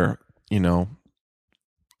now. They're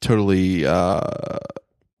totally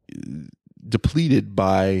depleted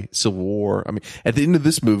by Civil War. At the end of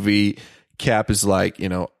this movie, Cap is like,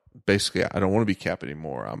 basically, I don't want to be Cap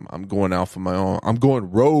anymore. I'm going out for my own. I'm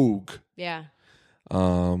going rogue. Yeah.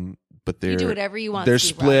 But you do whatever you want. They're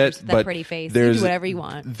Steve split. Rogers, that pretty face. You do whatever you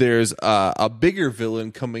want. There's a bigger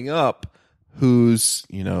villain coming up, who's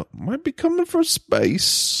might be coming for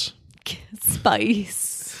space.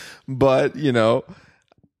 Spice. But, you know,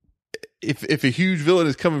 if a huge villain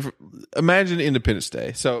is coming from, imagine Independence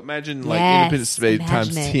Day. So imagine like Yes, Independence Day imagine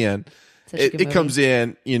times it. 10. Such a good It movie. comes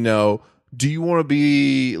in, you know, do you want to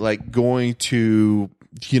be like going to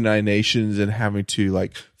the United Nations and having to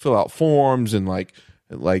like fill out forms and like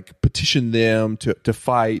petition them to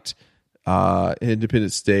fight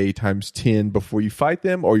Independence Day times 10 before you fight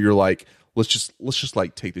them? Or you're like, let's just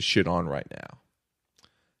like take the shit on right now.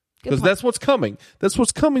 Because that's what's coming. That's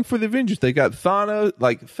what's coming for the Avengers. They got Thanos.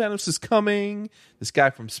 Like Thanos is coming. This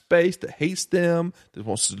guy from space that hates them, that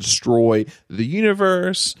wants to destroy the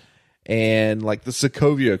universe, and like the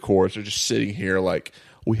Sokovia Accords are just sitting here like,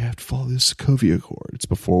 we have to follow the Sokovia Accords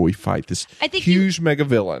before we fight this huge mega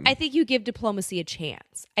villain. I think you give diplomacy a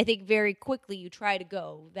chance. I think very quickly you try to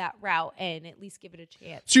go that route and at least give it a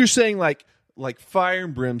chance. So you're saying like fire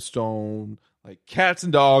and brimstone, like cats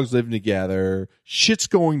and dogs living together, shit's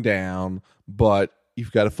going down, but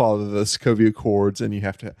you've got to follow the Sokovia Accords and you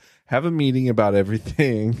have to have a meeting about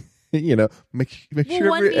everything. You know, make sure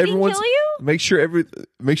one meeting everyone's kill you? make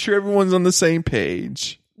sure everyone's on the same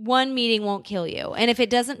page. One meeting won't kill you. And if it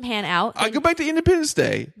doesn't pan out, I go back to Independence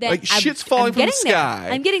Day. then Like I'm- shit's falling I'm from the getting there. sky.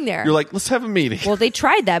 I'm getting there. You're like, let's have a meeting. well, they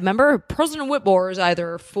tried that. Remember, President Whitmore is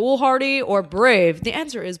either foolhardy or brave. The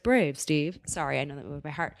answer is brave, Steve. Sorry, I know that moved by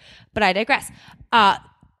heart, but I digress. I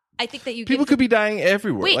think that you People give could be dying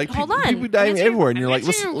everywhere. Wait, like hold on. people dying Answer- everywhere, and you're like,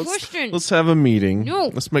 answer your question. let's have a meeting. No.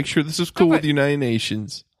 Let's make sure this is cool Okay. with the United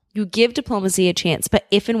Nations. you give diplomacy a chance, but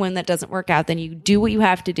if and when that doesn't work out, then you do what you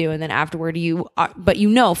have to do, and then afterward but you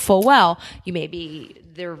know full well you may be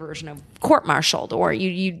their version of court-martialed, or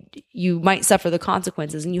you might suffer the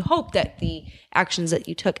consequences, and you hope that the actions that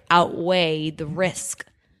you took outweigh the risk.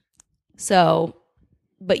 So,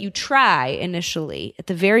 but you try initially, at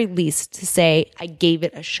the very least, to say, I gave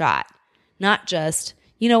it a shot, not just,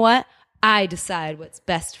 you know what, I decide what's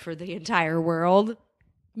best for the entire world.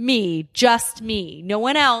 Me, just me, no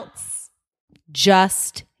one else,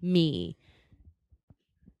 just me.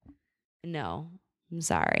 No, I'm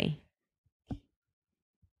sorry.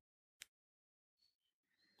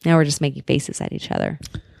 Now we're just making faces at each other.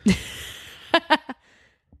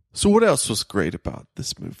 So what else was great about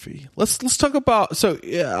this movie? Let's talk about. So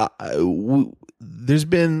yeah, there's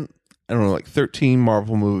been, I don't know, like 13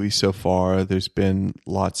 Marvel movies so far. There's been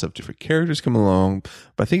lots of different characters come along,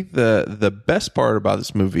 but I think the best part about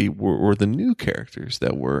this movie were the new characters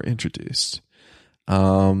that were introduced.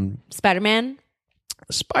 Spider-Man,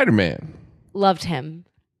 Spider-Man. loved him.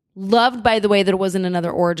 Loved, by the way, that it wasn't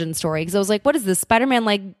another origin story, because I was like, what is this, Spider-Man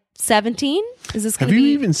like 17? Is this going Have to you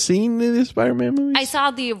be? even seen any of the Spider-Man movies? I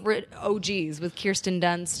saw the OGs with Kirsten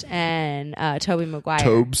Dunst and Tobey Maguire.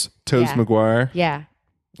 Tobes Yeah. Maguire. Yeah,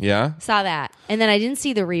 Yeah. saw that. And then I didn't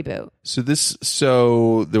see the reboot.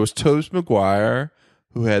 So there was Tobes Maguire,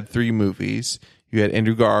 who had 3 movies. You had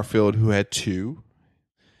Andrew Garfield, who had 2.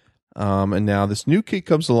 And now this new kid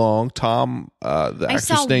comes along. Tom, the I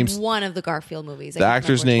saw actor's name's one of the Garfield movies. the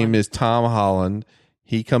actor's name is Tom Holland.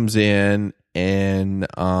 He comes in, and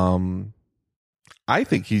I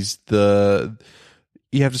think he's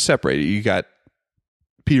you have to separate it. You got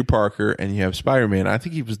Peter Parker and you have Spider-Man. I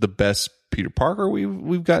think he was the best Peter Parker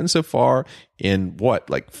we've gotten so far in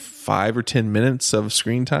like 5 or 10 minutes of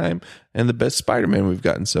screen time, and the best Spider-Man we've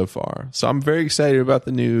gotten so far. So I'm very excited about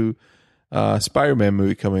the new Spider-Man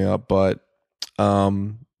movie coming up. But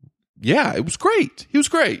yeah, it was great. He was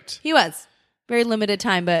great. He was very limited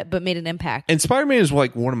time, but made an impact. And Spider-Man is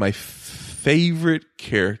like one of my favorite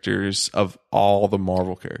characters of all the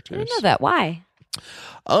Marvel characters. I didn't know that. Why?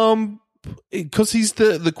 Because he's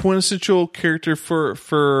the quintessential character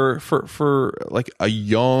for like a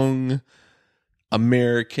young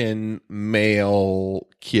American male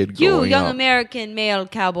kid You, growing young up. American male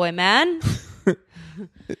cowboy man.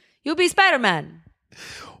 You'll be Spider-Man.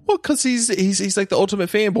 Well, because he's like the ultimate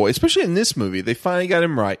fanboy, especially in this movie. They finally got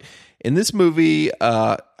him right. In this movie,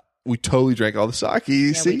 we totally drank all the sake.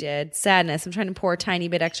 Yeah, See? we did. Sadness. I'm trying to pour a tiny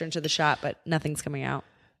bit extra into the shot, but nothing's coming out.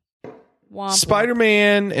 Womp,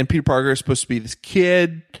 Spider-Man and Peter Parker are supposed to be this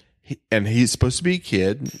kid, and he's supposed to be a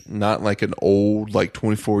kid, not like an old, like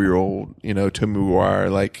 24-year-old, Tobey Maguire,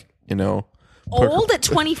 like, womp. Old at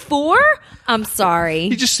 24? I'm sorry.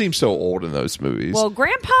 He just seems so old in those movies. Well,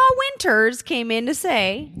 Grandpa Winters came in to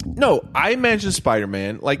say, No, I imagine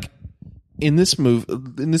Spider-Man like in this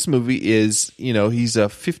movie is, he's a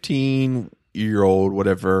 15-year-old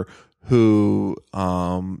whatever who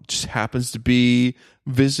just happens to be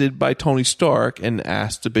visited by Tony Stark and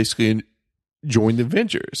asked to basically join the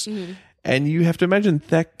Avengers. Mm-hmm. And you have to imagine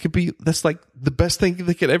that's like the best thing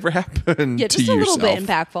that could ever happen yeah, to just a yourself. little bit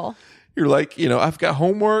impactful. You're like, I've got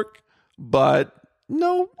homework, but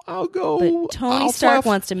no, I'll go. But Tony Stark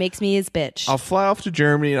wants to make me his bitch. I'll fly off to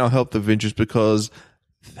Germany and I'll help the Avengers because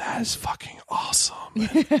that is fucking awesome.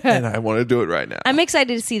 And I want to do it right now. I'm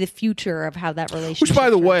excited to see the future of how that relationship. Which, by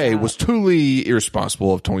the turns way, out. was totally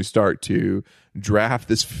irresponsible of Tony Stark to draft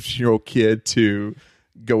this 15-year-old kid to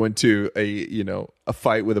go into a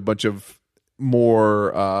fight with a bunch of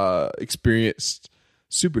more experienced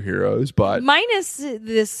superheroes. But minus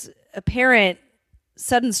this apparent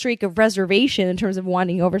sudden streak of reservation in terms of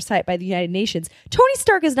wanting oversight by the United Nations, Tony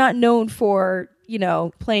Stark is not known for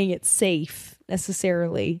playing it safe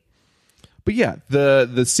necessarily. But yeah,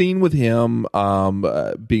 the scene with him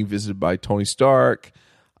being visited by Tony Stark,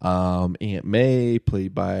 Aunt May,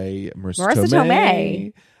 played by Marissa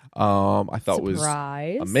Tomei, I thought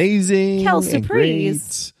Surprise. was amazing. Kelsey and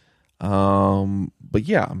Priest. great. But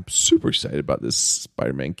yeah, I'm super excited about this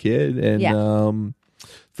Spider-Man kid. And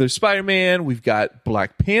for Spider-Man, we've got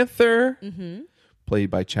Black Panther, played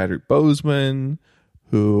by Chadwick Boseman,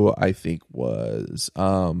 who I think was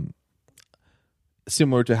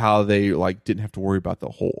similar to how they didn't have to worry about the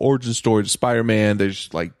whole origin story to Spider-Man. They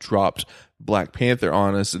just dropped Black Panther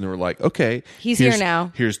on us, and they were like, okay, He's here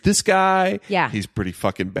now. Here's this guy. Yeah. He's pretty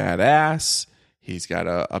fucking badass. He's got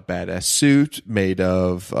a badass suit made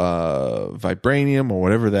of vibranium or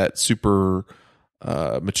whatever that super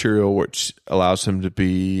material, which allows him to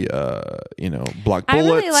be block bullets. I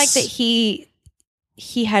really like that he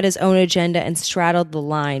had his own agenda and straddled the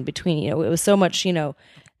line between it was so much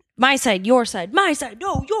my side, your side, my side,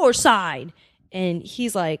 no, your side. And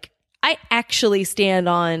he's like, I actually stand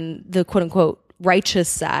on the quote unquote righteous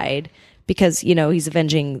side because, he's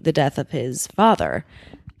avenging the death of his father.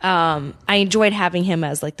 I enjoyed having him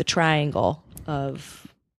as the triangle of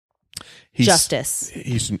justice.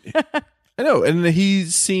 I know. And he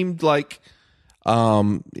seemed like,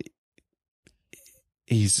 throughout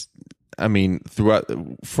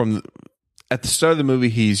at the start of the movie,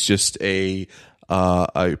 he's just what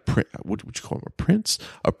would you call him?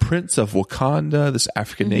 A prince of Wakanda, this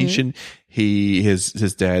African nation. His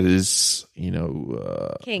dad is king,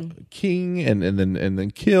 and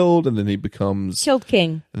then killed, and then he becomes Killed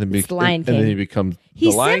king. and then, It's the Lion King. and then he becomes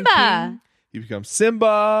He's the Lion Simba. King. He becomes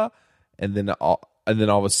Simba, and then all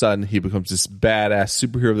of a sudden he becomes this badass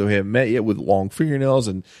superhero that we haven't met yet with long fingernails,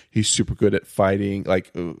 and he's super good at fighting,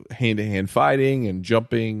 hand-to-hand fighting and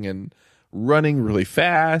jumping and running really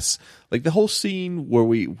fast. The whole scene where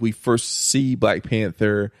we first see Black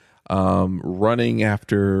Panther running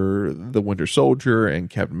after the Winter Soldier and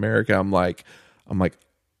Captain America, I'm like,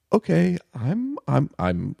 okay, I'm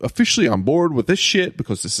officially on board with this shit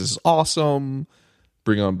because this is awesome.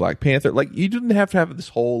 Bring on Black Panther. You didn't have to have this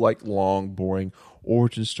whole long, boring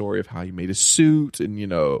origin story of how he made a suit and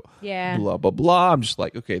blah blah blah. I'm just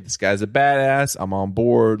okay, this guy's a badass. I'm on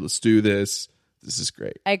board. Let's do this. This is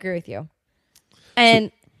great. I agree with you.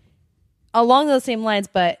 And along those same lines,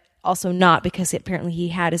 but also not, because apparently he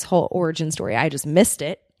had his whole origin story. I just missed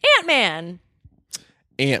it. Ant-Man.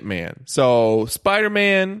 So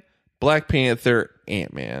Spider-Man, Black Panther,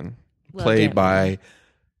 Ant-Man, played Ant-Man. by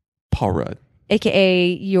Paul Rudd.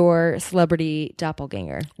 AKA your celebrity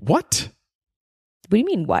doppelganger. What? What do you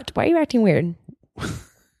mean, what? Why are you acting weird?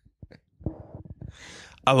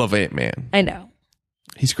 I love Ant-Man. I know.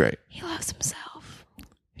 He's great. He loves himself.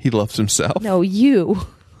 He loves himself. No, you.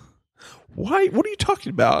 Why? What are you talking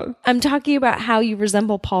about? I'm talking about how you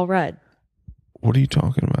resemble Paul Rudd. What are you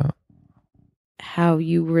talking about? How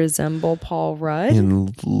you resemble Paul Rudd?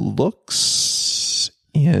 In looks,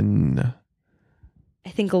 in I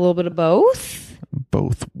think a little bit of both.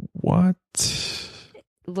 both what?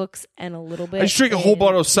 Looks and a little bit. I just drank a whole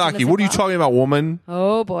bottle of sake. innocent What are you love. talking about, woman?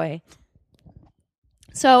 Oh boy.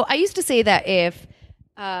 So I used to say that if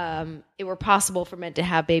it were possible for men to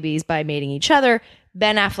have babies by mating each other,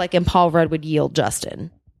 Ben Affleck and Paul Rudd would yield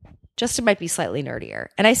Justin. Justin might be slightly nerdier.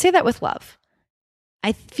 And I say that with love.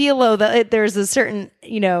 I feel though that there's a certain,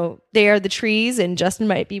 they are the trees and Justin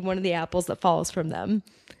might be one of the apples that falls from them.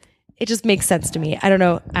 It just makes sense to me. I don't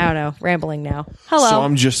know. Rambling now. Hello. So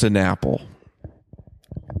I'm just an apple.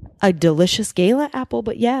 A delicious gala apple,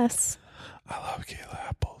 but yes. I love Gala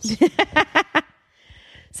apples.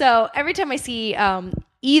 So every time I see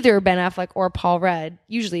either Ben Affleck or Paul Rudd,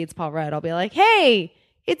 usually it's Paul Rudd, I'll be like, hey,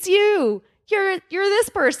 it's you. You're this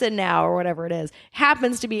person now, or whatever it is.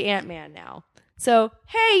 Happens to be Ant-Man now. So,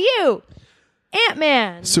 hey, you,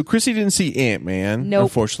 Ant-Man. So Chrissy didn't see Ant-Man, Nope.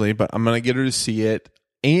 unfortunately, but I'm going to get her to see it.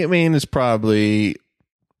 Ant-Man is probably,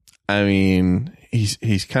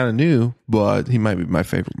 he's kind of new, but he might be my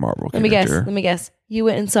favorite Marvel Let character. me guess. You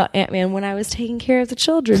went and saw Ant-Man when I was taking care of the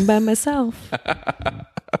children by myself. I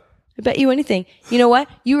I bet you anything. You know what?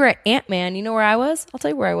 You were at Ant-Man. You know where I was? I'll tell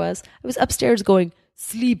you where I was. I was upstairs going,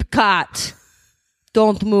 sleep, cat.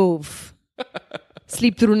 Don't move.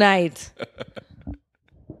 Sleep through night.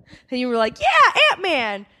 And you were like, yeah,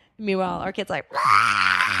 Ant-Man. Meanwhile, our kid's like,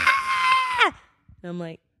 and I'm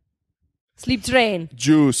like, sleep train.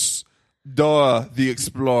 Juice. Dora the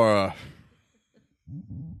Explorer.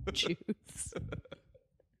 Juice.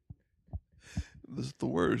 Those are the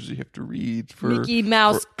words you have to read for Mickey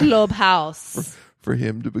Mouse Clubhouse. for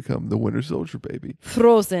him to become the Winter Soldier baby.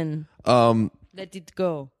 Frozen. Let it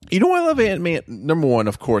go. You know why I love Ant-Man? Number one,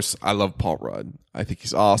 of course, I love Paul Rudd. I think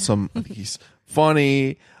he's awesome. I think he's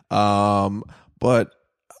funny. But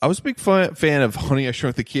I was a big fan of Honey, I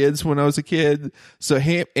Shrunk the Kids when I was a kid. So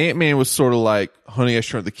Ant-Man was sort of like Honey, I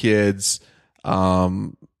Shrunk the Kids.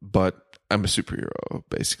 But I'm a superhero,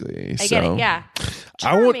 basically. I get it, yeah.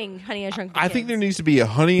 Charming Honey, I Shrunk the Kids. I think there needs to be a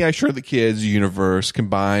Honey, I Shrunk the Kids universe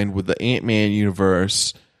combined with the Ant-Man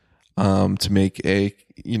universe to make a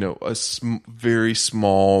very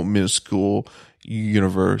small, minuscule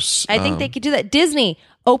universe. I think they could do that. Disney,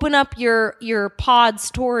 open up your pod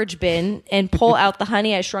storage bin and pull out the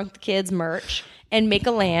Honey, I Shrunk the Kids merch and make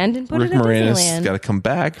a land and put Rick it in Moranis Disneyland. got to come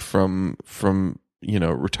back from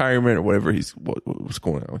retirement or whatever what's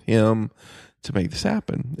going on with him to make this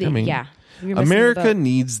happen. I mean, yeah, you're missing the America boat.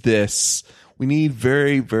 needs this. We need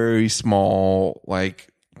very, very small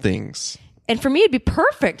things. And for me, it'd be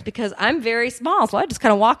perfect because I'm very small, so I just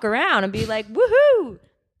kind of walk around and be like, "Woohoo!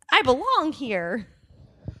 I belong here."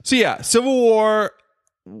 So yeah, Civil War.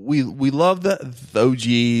 We love the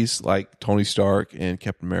OGs like Tony Stark and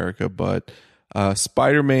Captain America, but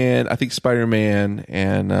Spider-Man. I think Spider-Man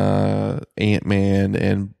and Ant-Man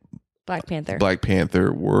and Black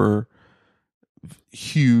Panther were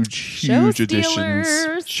huge additions.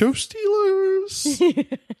 stealers. Show stealers.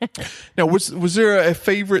 Now, was there a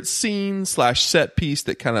favorite scene / set piece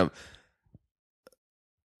that kind of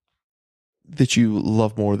that you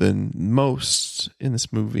love more than most in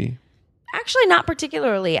this movie? Actually, not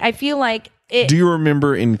particularly. I feel like it. Do you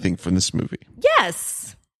remember anything from this movie?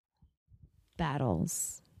 Yes.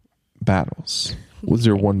 Battles. Was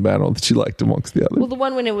there one battle that you liked amongst the others? Well, the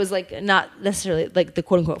one when it was like not necessarily like the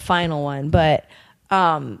quote unquote final one, but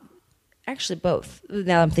actually both. Now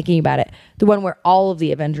that I'm thinking about it, the one where all of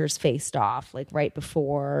the Avengers faced off, like right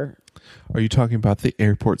before. Are you talking about the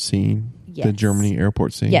airport scene? Yes. The Germany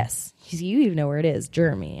airport scene? Yes, you even know where it is,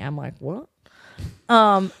 Germany. I'm like, what?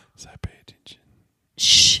 So I pay attention.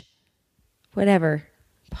 Shh. Whatever.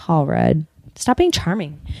 Paul Rudd. Stop being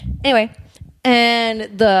charming. Anyway, and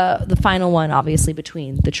the final one, obviously,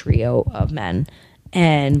 between the trio of men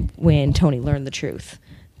and when Tony learned the truth.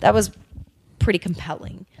 That was pretty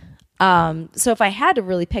compelling. So if I had to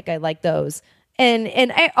really pick, I like those.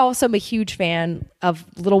 And I also am a huge fan of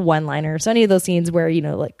little one-liners. So any of those scenes where,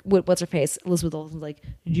 like, what's her face? Elizabeth Olsen's like,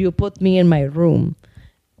 you put me in my room.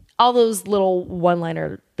 All those little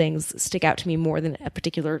one-liner things stick out to me more than a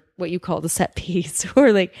particular, what you call the set piece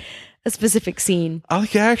or like a specific scene. I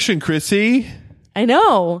like action, Chrissy. I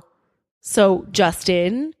know. So,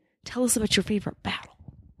 Justin, tell us about your favorite battle.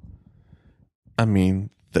 I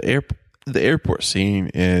mean, the airport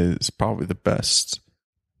scene is probably the best,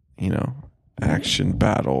 action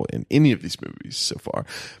battle in any of these movies so far.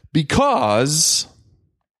 Because,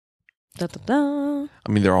 Da-da-da.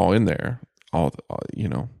 I mean, they're all in there.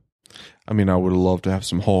 I mean, I would love to have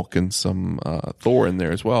some Hulk and some Thor in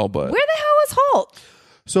there as well. But Where the hell is Hulk?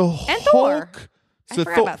 so And Thor. Hulk. I So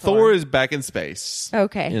forgot about Thor Thor. is back in space.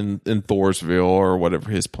 Okay. In Thorsville or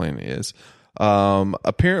whatever his plan is.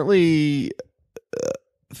 Apparently,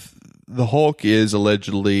 the Hulk is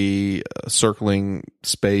allegedly circling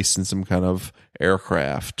space in some kind of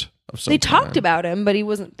aircraft of some They kind. talked about him, but he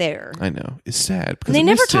wasn't there. I know. It's sad because And they I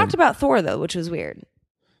never missed talked him. about Thor, though, which was weird.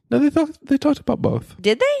 No, they talked about both.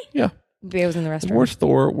 Did they? Yeah. Maybe I was in the restroom. Where's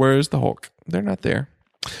Thor? Where's the Hulk? They're not there.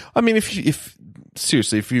 I mean, if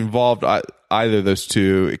seriously, if you involved either of those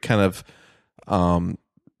two, it kind of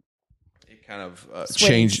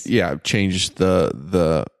changed. Yeah, changed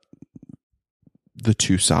the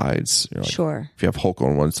two sides. You're like, Sure. If you have Hulk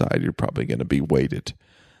on one side, you're probably going to be weighted.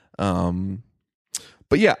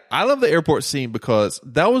 But yeah, I love the airport scene because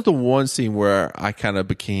that was the one scene where I kind of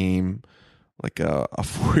became like a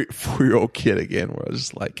 4-year-old kid again, where I was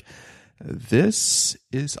just like, this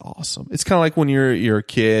is awesome. It's kind of like when you're a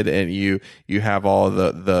kid and you have all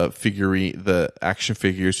the action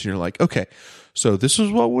figures, and you're like, okay, So this is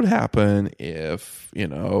what would happen if,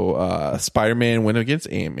 Spider-Man went against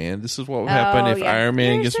Ant-Man. This is what would happen if Iron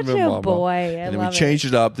Man You're gets such blah, a blah, blah. boy. And then we love changed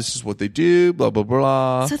it up. This is what they do, blah, blah,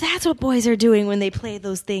 blah. So that's what boys are doing when they play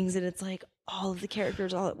those things, and it's like all of the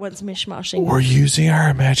characters all at once mishmashing. We're using our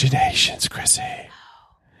imaginations, Chrissy.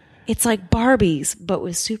 It's like Barbies, but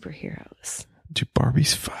with superheroes. Do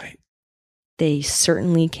Barbies fight? They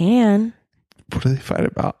certainly can. What do they fight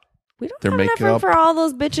about? We don't They're have enough making room up- for all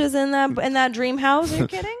those bitches in that dream house. Are you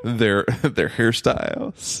kidding? Their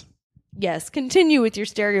hairstyles. Yes, continue with your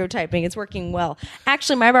stereotyping. It's working well.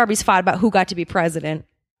 Actually, my Barbies fought about who got to be president.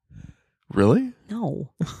 Really? No.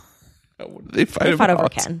 What do they fight They about? fought over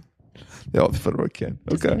Ken. They all fought over Ken.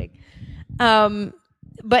 Just Okay. kidding.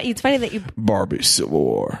 But it's funny that you Barbie Civil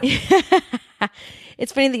War.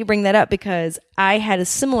 it's funny that you bring that up because I had a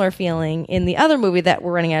similar feeling in the other movie that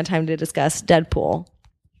we're running out of time to discuss, Deadpool.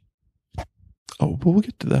 Oh, but we'll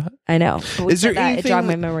get to that. I know. But we Is there said that, anything? it jogged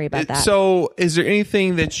my memory about that. So, is there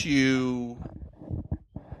anything that you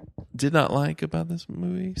did not like about this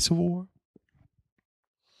movie, Civil War?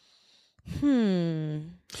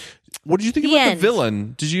 What did you think The about end. the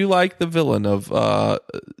villain? Did you like the villain of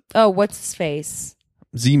Oh, what's his face?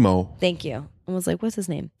 Zemo? Thank you. I was like, what's his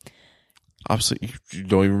name? Obviously, you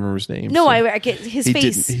don't even remember his name. No, so I get his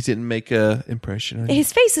face. He didn't make a impression on you.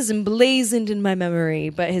 His face is emblazoned in my memory,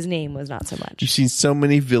 but his name was not so much. You've seen so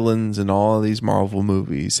many villains in all of these Marvel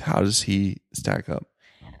movies. How does he stack up?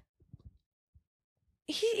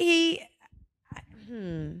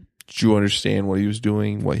 Did you understand what he was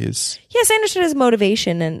doing? Yes, Yes, I understood his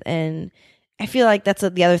motivation, and I feel like that's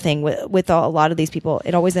the other thing with a lot of these people.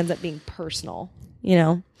 It always ends up being personal,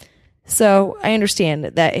 So I understand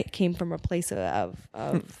that it came from a place of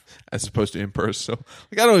as opposed to impersonal.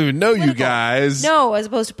 Like, I don't even know you guys. no, as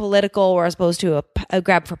opposed to political, or as opposed to a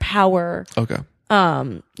grab for power. Okay.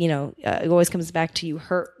 It always comes back to you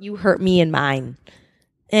hurt me and mine,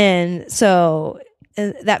 and so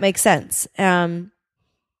that makes sense.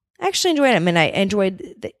 I actually enjoyed him, and I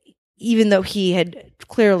enjoyed that even though he had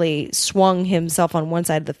clearly swung himself on one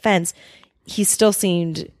side of the fence, he still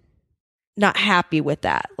seemed not happy with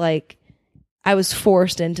that. Like, I was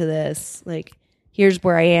forced into this. Like, here's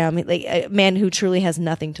where I am. Like, a man who truly has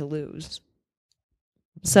nothing to lose.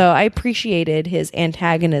 So I appreciated his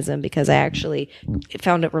antagonism because I actually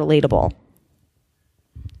found it relatable.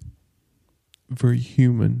 Very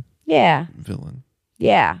human Yeah. villain.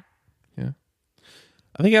 Yeah. Yeah.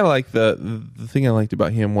 I think I like the thing I liked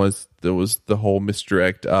about him was there was the whole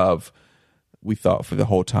misdirect of, we thought for the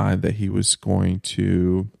whole time that he was going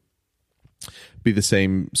to be the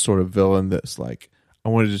same sort of villain that's like, I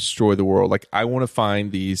want to destroy the world. Like, I want to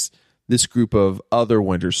find this group of other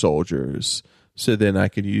Winter Soldiers so then I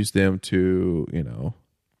could use them to,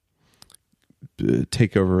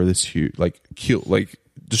 take over this huge,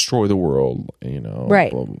 destroy the world,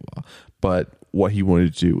 Right. blah, blah, blah. But what he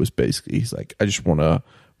wanted to do was basically, he's like, I just want to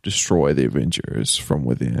destroy the Avengers from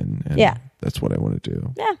within. And Yeah. that's what I want to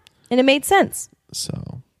do. Yeah. And it made sense.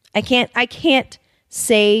 So, I can't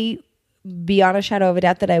say beyond a shadow of a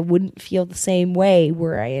doubt that I wouldn't feel the same way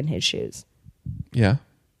were I in his shoes. yeah.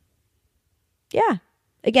 Yeah.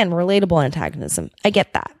 Again, relatable antagonism. I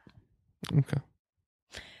get that. Okay.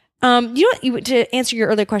 To answer your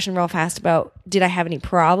earlier question real fast about did I have any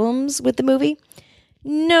problems with the movie?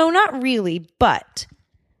 No, not really, but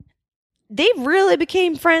they really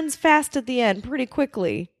became friends fast at the end, pretty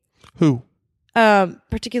quickly. Who?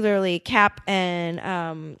 Particularly Cap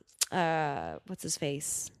and what's his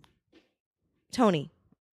face? Tony.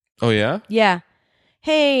 Oh, yeah? Yeah.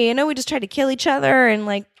 Hey, I know we just tried to kill each other, and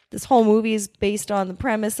like this whole movie is based on the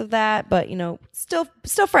premise of that, but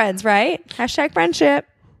still friends, right? Hashtag friendship.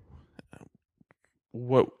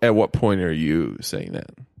 At what point are you saying that?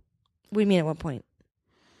 What do you mean at what point?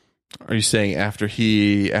 Are you saying after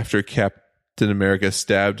Captain America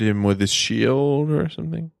stabbed him with his shield or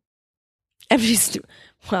something?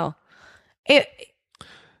 Well, There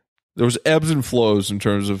was ebbs and flows in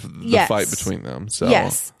terms of the Yes. fight between them. So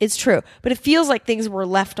yes, it's true. But it feels like things were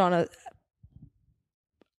left on a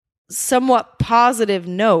somewhat positive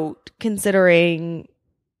note, considering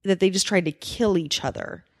that they just tried to kill each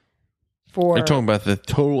other. You're talking about the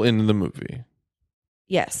total end of the movie.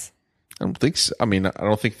 Yes. I don't think so. I mean, I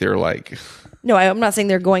don't think they're like, No, I'm not saying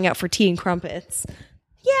they're going out for tea and crumpets.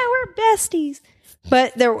 Yeah, we're besties.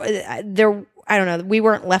 But there, I don't know. We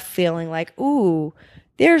weren't left feeling like, ooh,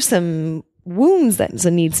 there's some wounds that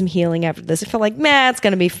need some healing after this. I felt like, it's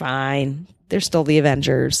going to be fine. They're still the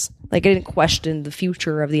Avengers. Like, I didn't question the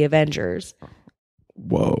future of the Avengers.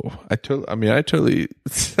 whoa.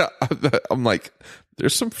 I'm like,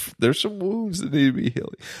 there's some wounds that need to be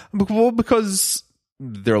healed. Well, because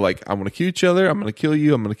they're like, I'm going to kill each other. I'm going to kill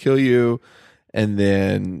you. I'm going to kill you. And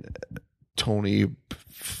then Tony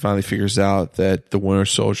finally figures out that the Winter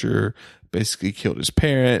Soldier basically killed his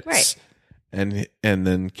parents. Right. And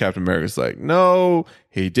then Captain America's like, no,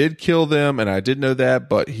 he did kill them, and I did know that,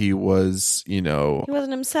 but he was, He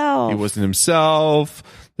wasn't himself. he wasn't himself.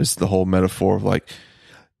 There's the whole metaphor of like,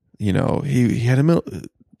 he had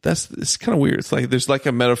it's kind of weird. It's like there's like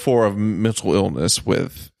a metaphor of mental illness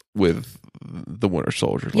with the Winter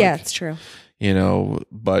Soldier. Like, Yeah, it's true.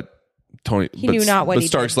 But Tony, He knew not what but he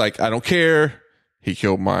Stark's did. like, I don't care. He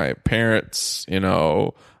killed my parents. I'm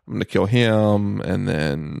going to kill him, and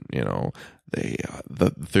then they the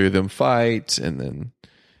three of them fight, and then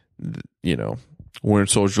Winter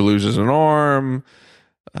Soldier loses an arm.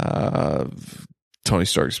 Tony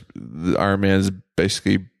Stark's the Iron Man is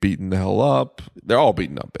basically beaten the hell up. They're all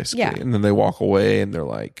beaten up basically, Yeah. and then they walk away, and they're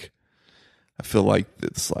like, I feel like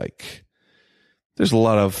it's like there's a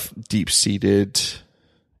lot of deep seated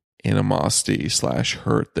animosity /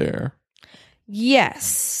 hurt there.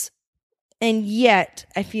 Yes. And yet,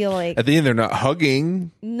 I feel like At the end, they're not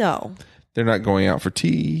hugging. no. They're not going out for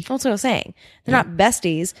tea. That's what I was saying. They're not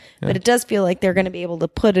besties, but it does feel like they're going to be able to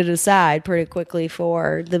put it aside pretty quickly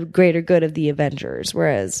for the greater good of the Avengers.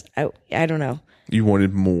 Whereas, I don't know. You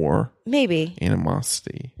wanted more Maybe.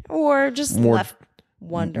 animosity, Or just More- left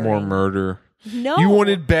wondering. more murder. No. You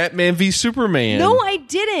wanted Batman v Superman. No, I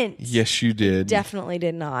didn't. Yes, you did. Definitely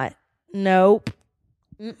did not. Nope.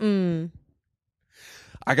 Mm-mm.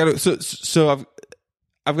 I got to. So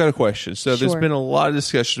I've got a question. So there's Sure. been a lot of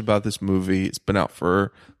discussion about this movie. It's been out for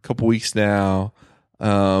a couple weeks now.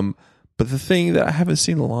 But the thing that I haven't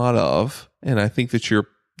seen a lot of, and I think that you're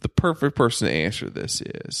the perfect person to answer this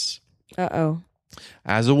is, Uh-oh.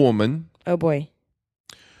 as a woman, Oh, boy.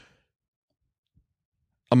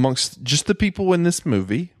 amongst just the people in this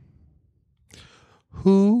movie,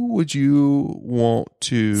 who would you want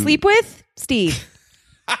to Sleep with? Steve.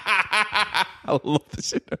 I love the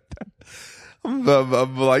shit out of that.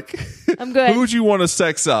 I'm like, I'm good. Who would you want to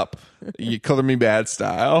sex up? You Color Me Bad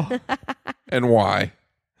style, and why?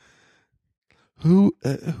 Who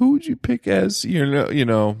would you pick as your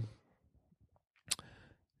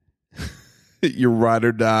your ride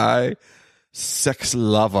or die sex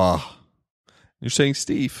lover? You're saying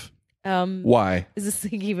Steve. Why? Is this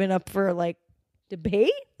thing even up for,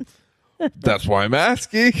 debate? That's why I'm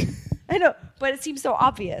asking. I know, but it seems so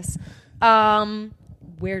obvious.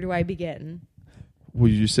 Where do I begin? Well,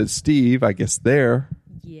 you said Steve. I guess there.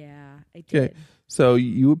 Yeah, I did. Okay. So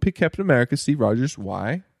you would pick Captain America, Steve Rogers.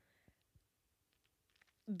 Why?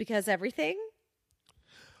 Because everything?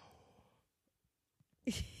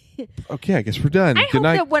 Okay, I guess we're done. I Good hope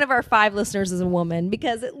night. that one of our 5 listeners is a woman,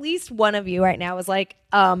 because at least one of you right now is like,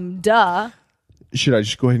 duh. Should I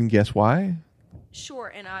just go ahead and guess why? Sure,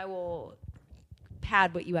 and I will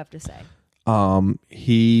pad what you have to say.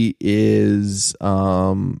 He is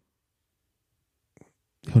he'll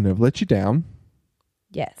never let you down.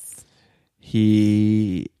 Yes.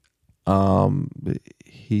 He'll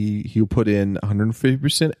put in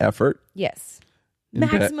 150% effort Yes. In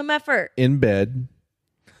bed. Maximum effort. in bed.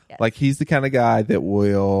 Yes. Like he's the kind of guy that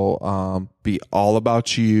will be all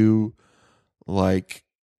about you,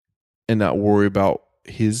 and not worry about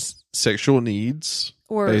his sexual needs.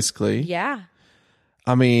 Or basically, Yeah.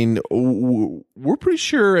 I mean, we're pretty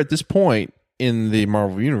sure at this point in the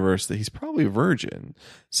Marvel Universe that he's probably a virgin.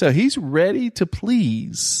 So he's ready to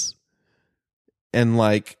please and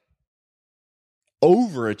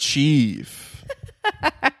overachieve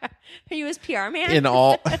Are you his PR man? in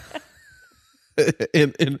all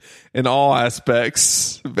in all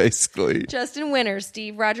aspects, basically. Justin Winter,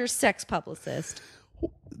 Steve Rogers, sex publicist.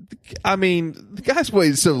 I mean, the guy's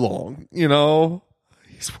waited so long,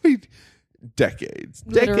 He's waited decades.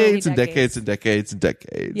 Literally Decades and decades. decades and decades and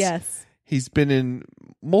decades. Yes. He's been in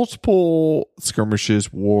multiple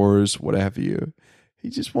skirmishes, wars, what have you. He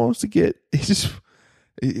just wants to get.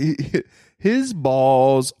 His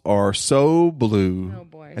balls are so blue Oh,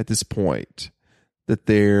 boy. at this point that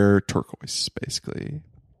they're turquoise, basically.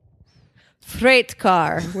 Freight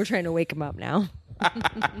car. We're trying to wake him up now.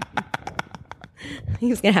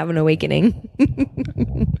 He's going to have an awakening.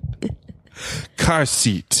 Car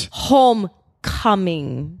seat.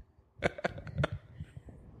 Homecoming.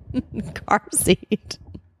 Car seat.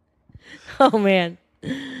 Oh, man.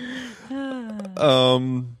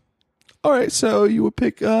 All right, so you would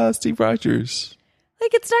pick Steve Rogers.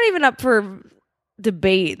 It's not even up for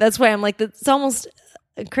debate. That's why I'm it's almost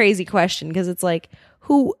a crazy question, because it's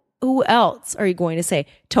who else are you going to say?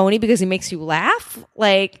 Tony, because he makes you laugh?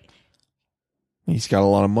 He's got a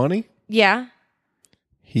lot of money. Yeah.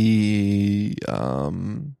 He's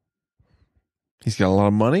got a lot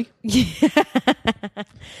of money.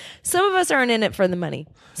 Some of us aren't in it for the money.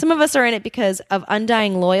 Some of us are in it because of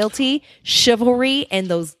undying loyalty, chivalry, and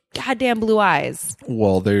those goddamn blue eyes.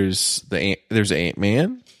 Well, there's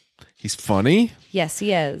Ant-Man. He's funny. Yes,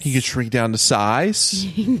 he is. He can shrink down to size.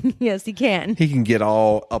 Yes, he can. He can get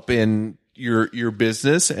all up in your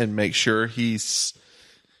business and make sure he's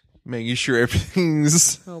making sure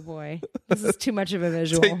everything's Oh boy, this is too much of a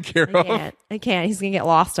visual. taken care of. I can't. He's gonna get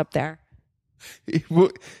lost up there.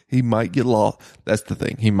 He might get lost. That's the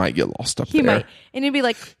thing. He might get lost up He there. might, and he'd be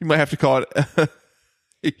like, You might have to call it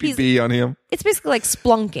APB on him. it's basically like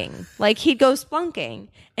splunking. Like he'd go splunking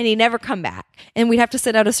and he'd never come back, and we'd have to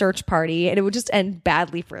send out a search party, and it would just end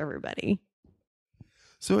badly for everybody.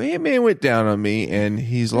 So Ant-Man went down on me, and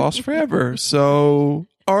he's lost forever. So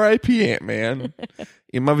R.I.P. Ant-Man.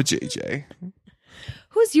 Emma JJ.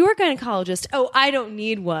 Who's your gynecologist? Oh, I don't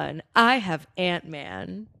need one. I have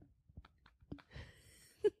Ant-Man.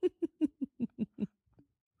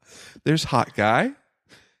 There's Hot Guy.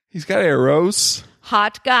 He's got arrows.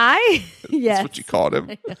 Hot guy? Yes. That's what you called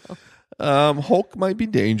him. Hulk might be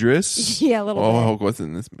dangerous. Yeah, a little bit. Hulk wasn't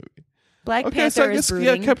in this movie. Black Okay, Panther so I is guess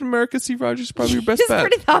brooding. Captain America, Steve Rogers is probably your best It's bet.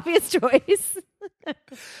 pretty obvious choice.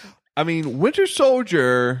 I mean, Winter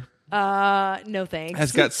Soldier No thanks.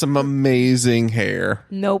 has got some amazing hair.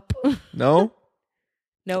 Nope. No?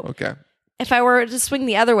 Nope. Okay. If I were to swing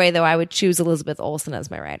the other way, though, I would choose Elizabeth Olsen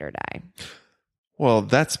as my ride or die. Well,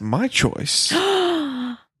 that's my choice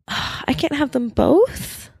I can't have them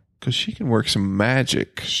both. because she can work some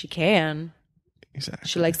magic. She can. Exactly.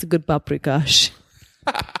 She likes a good paprika.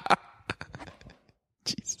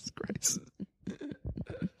 Jesus Christ.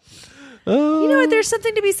 You know what? There's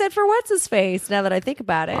something to be said for what's his face. Now that I think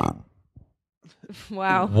about it.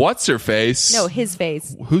 Wow. What's her face? No, his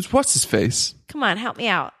face. What's his face? Come on, help me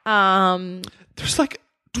out. There's like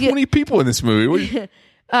 20 people in this movie. What do you-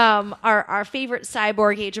 Our favorite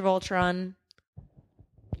cyborg, Age of Ultron.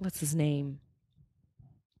 What's his name?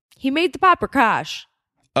 He made the paprikash.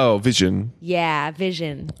 Oh, Vision. Yeah,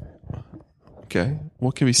 Vision. Okay.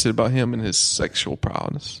 What can be said about him and his sexual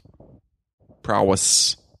prowess?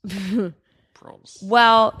 Prowess.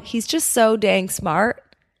 Well, he's just so dang smart.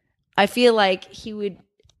 I feel like he would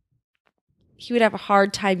have a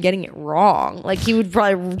hard time getting it wrong. Like he would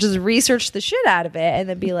probably just research the shit out of it and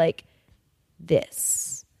then be like,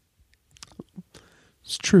 this.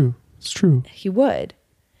 It's true. It's true. He would.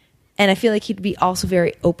 And I feel like he'd be also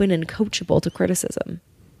very open and coachable to criticism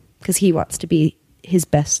because he wants to be his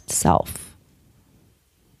best self.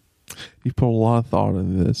 You put a lot of thought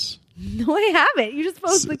into this. No, I haven't. You just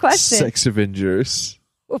posed the question. Sex Avengers.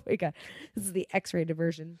 Oh my God. This is the X-rated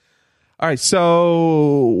version. All right.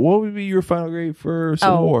 So, what would be your final grade for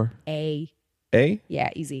Civil War? A. A? Yeah,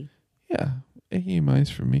 easy. Yeah. A-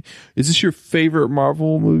 for me. Is this your favorite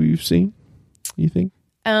Marvel movie you've seen? You think?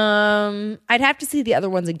 I'd have to see the other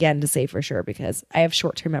ones again to say for sure because I have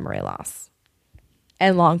short-term memory loss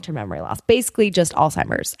and long-term memory loss. Basically just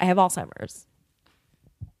Alzheimer's. I have Alzheimer's.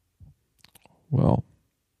 Well,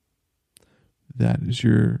 that is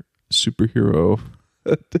your superhero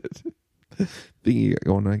thing you got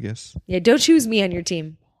going, I guess. Yeah, don't choose me on your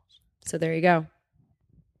team. So there you go.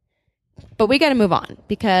 But we got to move on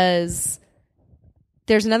because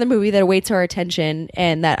there's another movie that awaits our attention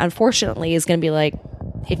and that unfortunately is going to be like,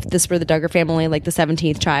 if this were the Duggar family, like the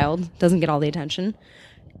 17th child, doesn't get all the attention.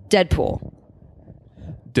 Deadpool.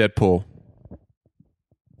 Deadpool.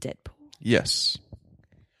 Yes.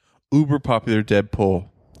 Uber popular Deadpool.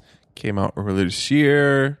 Came out earlier this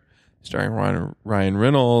year, starring Ryan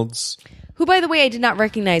Reynolds. Who, by the way, I did not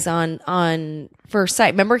recognize on first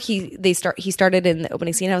sight. Remember, he started in the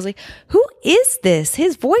opening scene. I was like, "Who is this?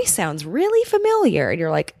 His voice sounds really familiar." And you're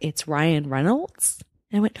like, "It's Ryan Reynolds."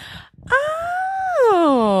 And I went,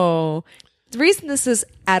 "Oh." The reason this is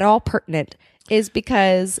at all pertinent is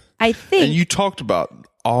because I think And you talked about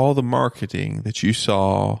all the marketing that you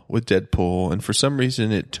saw with Deadpool, and for some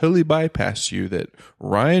reason it totally bypassed you that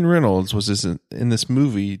Ryan Reynolds was in this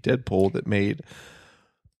movie Deadpool that made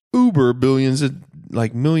uber millions and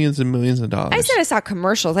millions of dollars. I said I saw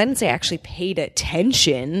commercials. I didn't say I actually paid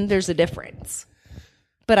attention. There's a difference.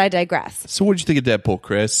 But I digress. So what did you think of Deadpool,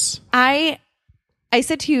 Chris? I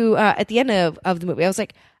said to you at the end of the movie, I was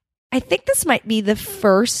like, I think this might be the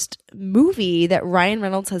first movie that Ryan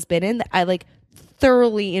Reynolds has been in that I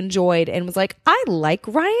thoroughly enjoyed and was like, I like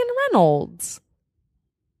Ryan Reynolds.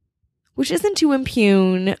 Which isn't to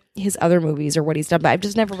impugn his other movies or what he's done, but I've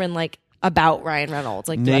just never been like, about Ryan Reynolds.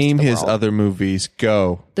 Like the rest Name of the his world. other movies.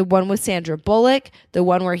 Go. The one with Sandra Bullock, the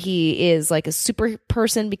one where he is like a super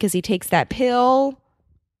person because he takes that pill.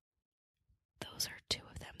 Those are two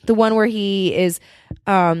of them. The one where he is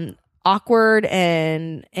awkward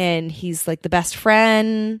and he's like the best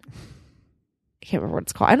friend. I can't remember what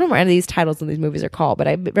it's called. I don't remember any of these titles in these movies are called, but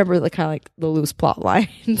I remember the kind of like the loose plot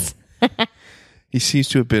lines. He seems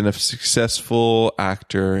to have been a successful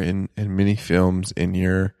actor in many films in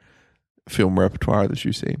your film repertoire that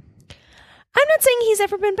you've seen. I'm not saying he's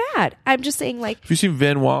ever been bad. I'm just saying like Have you seen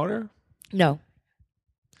Van Wilder? no.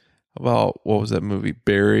 How about, what was that movie,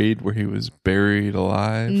 Buried, where he was buried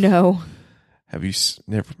alive? No. Have you?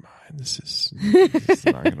 Never mind. This is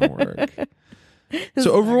not going to work.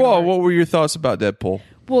 So overall, what were your thoughts about Deadpool?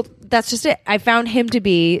 Well, that's just it. I found him to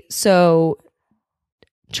be so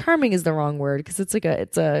charming is the wrong word because it's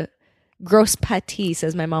a gross patisse,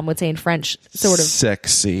 as my mom would say in French, sort of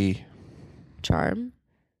Sexy. charm.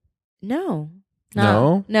 No.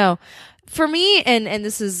 For me, and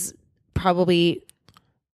this is probably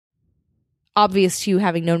obvious to you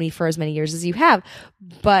having known me for as many years as you have,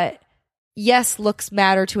 but yes, looks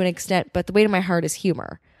matter to an extent, but the weight of my heart is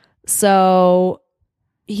humor. So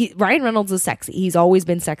Ryan Reynolds is sexy. He's always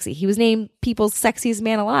been sexy. He was named People's Sexiest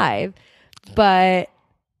Man Alive, but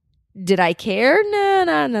did I care? No,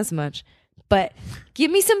 not as much. But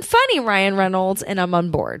give me some funny Ryan Reynolds and I'm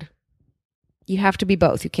on board. You have to be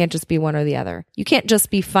both. You can't just be one or the other. You can't just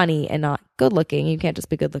be funny and not good looking. You can't just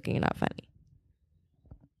be good looking and not funny.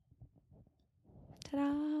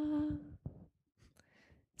 Ta-da.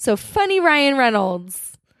 So funny Ryan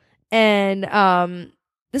Reynolds. And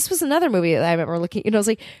this was another movie that I remember looking, I was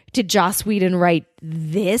like, did Joss Whedon write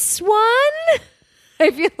this one?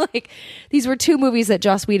 I feel like these were two movies that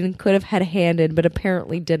Joss Whedon could have had a hand in, but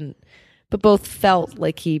apparently didn't. But both felt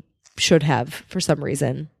like he should have for some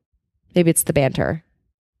reason. Maybe it's the banter.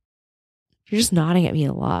 You're just nodding at me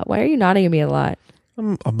a lot. Why are you nodding at me a lot?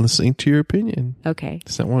 I'm listening to your opinion. Okay.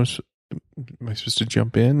 Is that what am I supposed to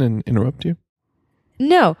jump in and interrupt you?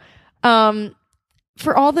 No.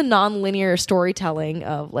 For all the non-linear storytelling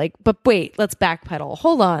of like, but wait, let's backpedal.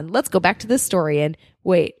 Hold on. Let's go back to this story and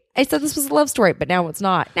wait. I said this was a love story, but now it's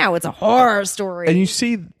not. Now it's a horror story. And you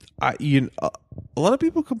see, a lot of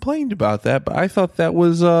people complained about that, but I thought that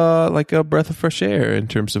was like a breath of fresh air in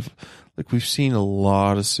terms of like we've seen a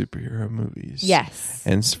lot of superhero movies. Yes.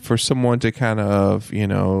 And for someone to kind of,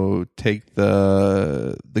 take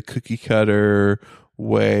the cookie cutter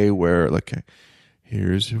way where like,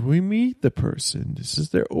 here's who we meet the person. This is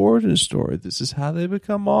their origin story. This is how they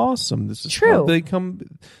become awesome. This is True. how they come.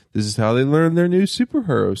 This is how they learn their new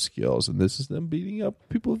superhero skills, and this is them beating up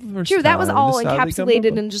people for the first True, time. that was all This is how they come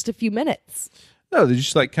encapsulated up. in just a few minutes. No, they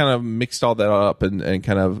just like kind of mixed all that up and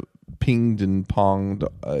kind of pinged and ponged,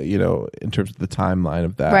 in terms of the timeline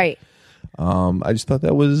of that. Right. I just thought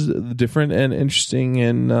that was different and interesting,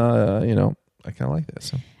 and I kind of like that.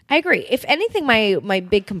 So. I agree. If anything, my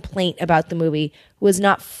big complaint about the movie was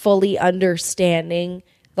not fully understanding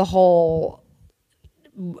the whole,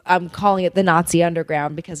 I'm calling it the Nazi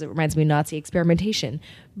underground because it reminds me of Nazi experimentation,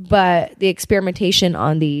 but the experimentation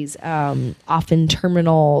on these often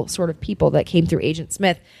terminal sort of people that came through Agent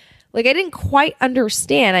Smith. Like, I didn't quite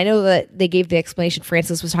understand. I know that they gave the explanation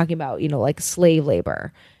Francis was talking about, like slave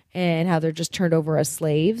labor and how they're just turned over as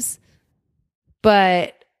slaves.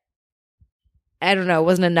 But I don't know, it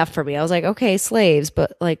wasn't enough for me. I was like, okay, slaves,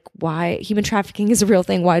 but like, why? Human trafficking is a real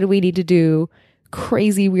thing. Why do we need to do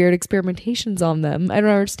crazy, weird experimentations on them? I don't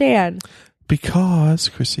understand. Because,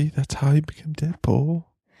 Chrissy, that's how you become Deadpool.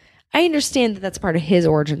 I understand that that's part of his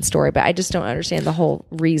origin story, but I just don't understand the whole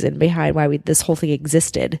reason behind why this whole thing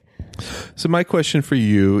existed. So my question for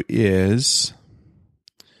you is,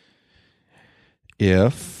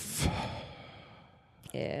 if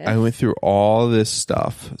I went through all this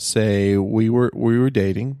stuff, say we were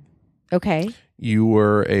dating, Okay. you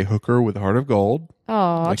were a hooker with a heart of gold.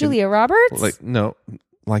 Oh, Like Julia Roberts?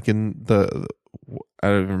 Like in the I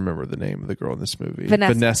don't even remember the name of the girl in this movie.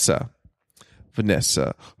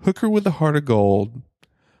 Vanessa, hooker with a heart of gold.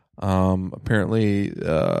 Apparently,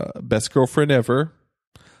 best girlfriend ever.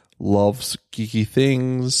 Loves geeky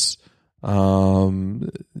things.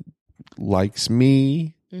 Likes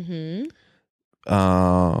me. Mm-hmm.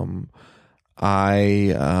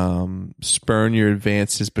 I spurn your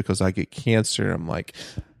advances because I get cancer. And I'm like,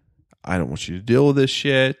 I don't want you to deal with this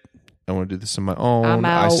shit. I want to do this on my own. I'm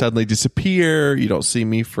out. I suddenly disappear. You don't see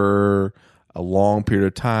me for a long period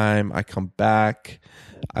of time. I come back.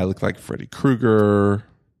 I look like Freddy Krueger.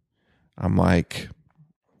 I'm like,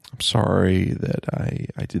 I'm sorry that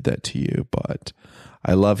I did that to you, but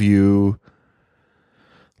I love you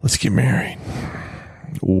let's get married,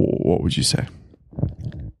 what would you say?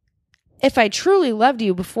 If I truly loved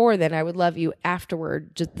you before, then I would love you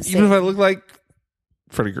afterward. Just the same. Even if I look like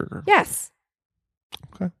Freddy Krueger. Yes.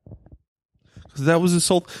 Okay. Because that was his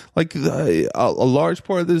whole, like, a large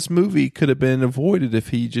part of this movie could have been avoided if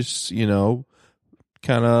he just,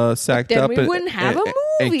 kind of sacked then up we wouldn't have a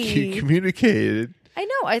movie. and communicated I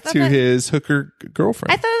know. I thought to that, his hooker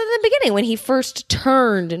girlfriend. I thought in the beginning when he first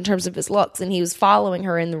turned in terms of his looks and he was following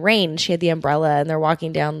her in the rain, she had the umbrella and they're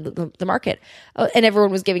walking down the market and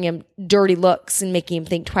everyone was giving him dirty looks and making him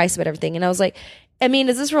think twice about everything. And I was like, I mean,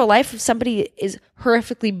 is this real life? If somebody is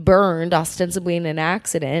horrifically burned, ostensibly in an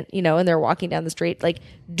accident, and they're walking down the street, like,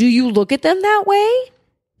 do you look at them that way?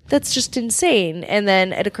 That's just insane. And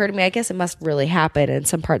then it occurred to me, I guess it must really happen in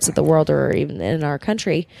some parts of the world or even in our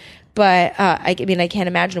country. But I can't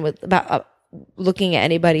imagine about looking at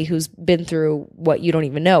anybody who's been through what you don't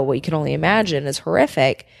even know, what you can only imagine is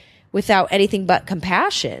horrific, without anything but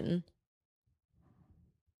compassion.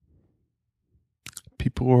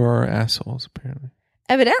 People are assholes, apparently.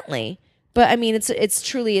 Evidently. But I mean, it's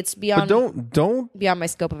truly beyond. But don't beyond my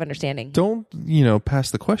scope of understanding. Don't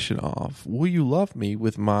pass the question off. Will you love me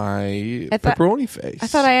with my pepperoni face? I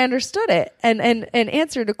thought I understood it and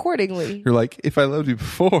answered accordingly. You're like, if I loved you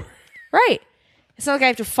before, right? It's not like I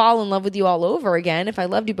have to fall in love with you all over again. If I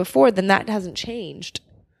loved you before, then that hasn't changed.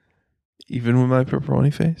 Even with my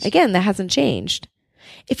pepperoni face, again, that hasn't changed.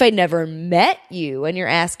 If I never met you and you're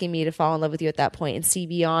asking me to fall in love with you at that point and see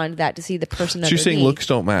beyond that to see the person. So you're saying looks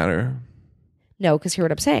don't matter. No, because hear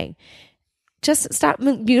what I'm saying. Just stop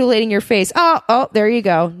mutilating your face. Oh, there you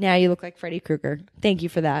go. Now you look like Freddy Krueger. Thank you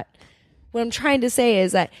for that. What I'm trying to say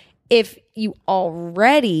is that if you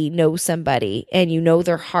already know somebody and you know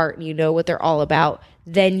their heart and you know what they're all about,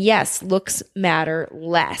 then yes, looks matter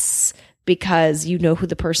less because you know who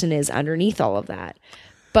the person is underneath all of that.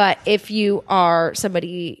 But if you are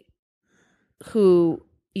somebody who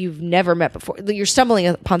you've never met before, you're stumbling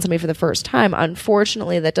upon somebody for the first time,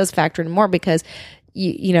 unfortunately that does factor in more because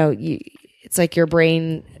it's like your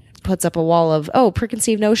brain puts up a wall of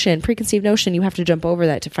preconceived notion, you have to jump over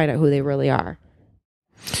that to find out who they really are.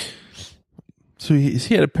 So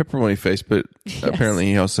he had a pepperoni face, but apparently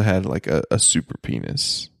he also had like a super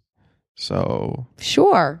penis. So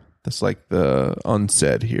sure, that's like the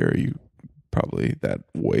unsaid here. Probably that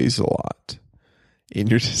weighs a lot in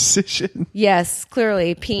your decision. Yes,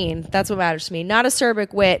 clearly, peen. That's what matters to me. Not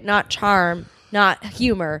acerbic wit, not charm, not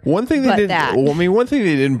humor. One thing they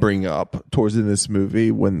didn't bring up towards in this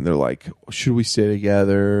movie when they're like, "Should we stay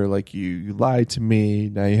together? Like you lied to me.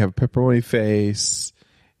 Now you have a pepperoni face.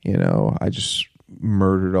 I just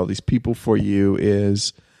murdered all these people for you."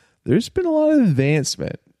 Is there's been a lot of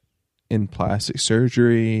advancement in plastic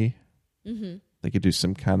surgery. Mm-hmm. They could do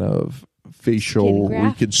some kind of facial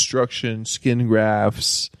reconstruction, skin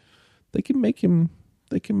grafts. They can make him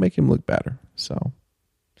look better. So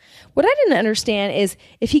what I didn't understand is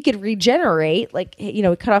if he could regenerate, like he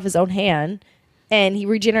cut off his own hand and he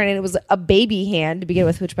regenerated, it was a baby hand to begin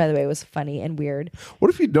with, which by the way was funny and weird. What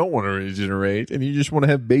if you don't want to regenerate and you just want to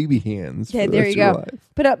have baby hands? Yeah, there you go.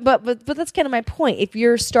 But that's kind of my point. If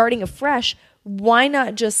you're starting afresh, why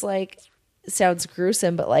not just like, it sounds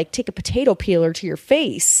gruesome, but like take a potato peeler to your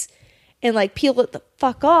face and like peel it the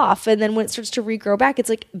fuck off. And then when it starts to regrow back, it's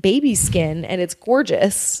like baby skin and it's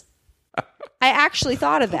gorgeous. I actually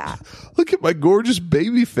thought of that. Look at my gorgeous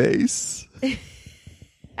baby face.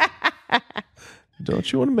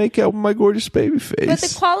 Don't you want to make out with my gorgeous baby face? But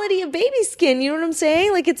the quality of baby skin, you know what I'm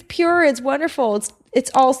saying? Like it's pure, it's wonderful.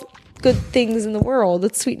 It's all good things in the world.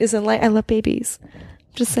 It's sweetness and light. I love babies.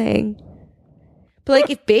 Just saying. But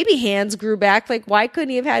like if baby hands grew back, like why couldn't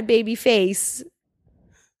he have had baby face?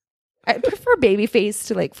 I prefer baby face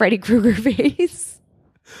to like Freddy Krueger face.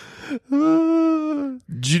 Did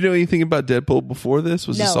you know anything about Deadpool before this?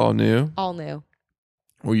 Was this all new? All new.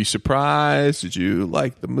 Were you surprised? Did you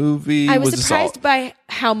like the movie? I was surprised by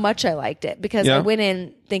how much I liked it because I went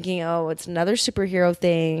in thinking, it's another superhero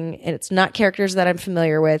thing and it's not characters that I'm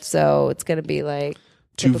familiar with. So it's going to be like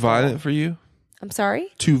too violent for you? I'm sorry?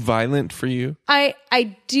 Too violent for you?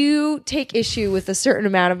 I do take issue with a certain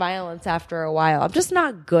amount of violence after a while. I'm just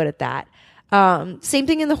not good at that. Same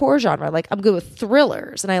thing in the horror genre. Like I'm good with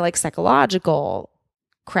thrillers and I like psychological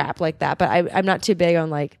crap like that. But I'm not too big on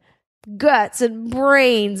like guts and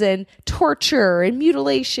brains and torture and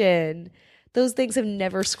mutilation. Those things have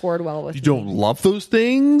never scored well with me. You don't love those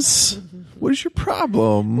things? What is your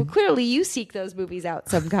problem? Well, clearly you seek those movies out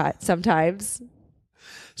sometimes.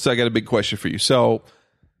 So I got a big question for you. So,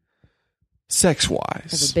 sex-wise,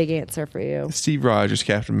 I have a big answer for you. Steve Rogers,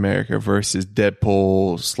 Captain America versus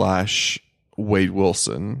Deadpool / Wade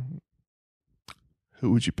Wilson,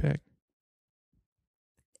 who would you pick?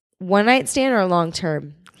 One night stand or long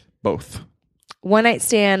term? Both. One night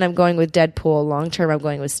stand, I'm going with Deadpool. Long term, I'm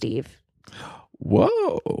going with Steve.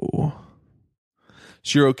 Whoa.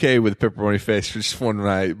 So you're okay with pepperoni face for just one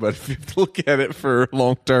night, but if you look at it for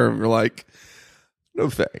long term, you're like, no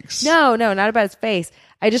thanks. No, not about his face.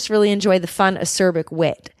 I just really enjoy the fun, acerbic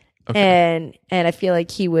wit. Okay. And I feel like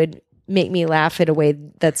he would make me laugh in a way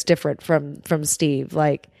that's different from Steve.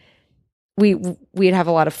 Like we'd have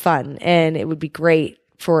a lot of fun and it would be great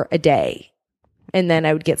for a day. And then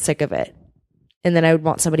I would get sick of it. And then I would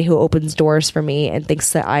want somebody who opens doors for me and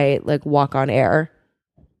thinks that I like walk on air.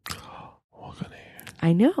 Walk on air.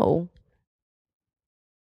 I know.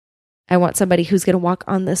 I want somebody who's going to walk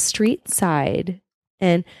on the street side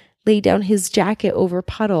and lay down his jacket over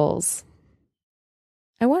puddles.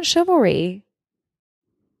 I want chivalry.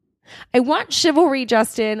 I want chivalry,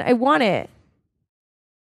 Justin. I want it.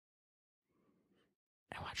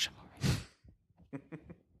 I want chivalry.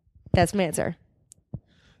 That's my answer.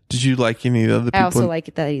 Did you like any of the other people? I also like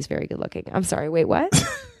it that he's very good looking. I'm sorry. Wait, what?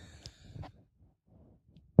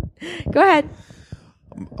 Go ahead.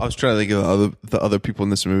 I was trying to think of the other people in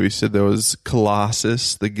this movie. Said there was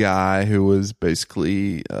Colossus, the guy who was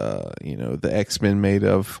basically, the X-Men made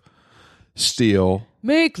of steel.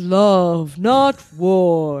 Make love, not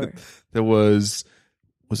war. There was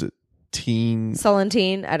it Teen Sullen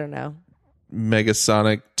Teen? I don't know.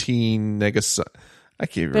 Megasonic Teen Negasonic? I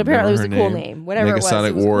can't remember. But apparently it was her a cool name. Whatever it was.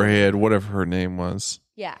 Negasonic Was Warhead, whatever her name was.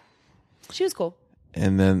 Yeah. She was cool.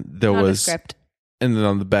 And then there was, Nondescript. and then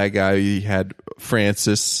on the bad guy, you had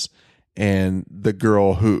Francis and the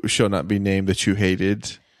girl who shall not be named that you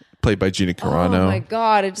hated, played by Gina Carano. Oh my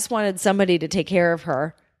God. I just wanted somebody to take care of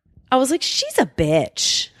her. I was like, she's a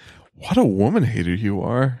bitch. What a woman hater you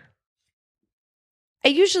are. I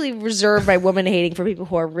usually reserve my woman hating for people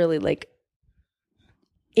who are really like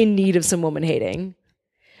in need of some woman hating.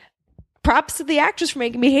 Props to the actress for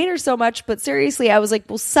making me hate her so much, but seriously, I was like,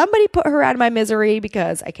 will somebody put her out of my misery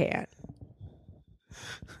because I can't.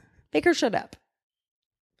 Make her shut up.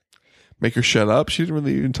 Make her shut up? She didn't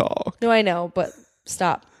really even talk. No, I know, but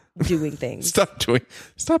stop doing things. Stop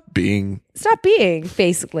being. Stop being,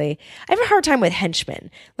 basically. I have a hard time with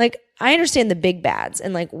henchmen. Like, I understand the big bads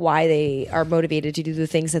and like why they are motivated to do the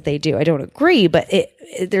things that they do. I don't agree, but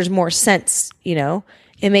there's more sense,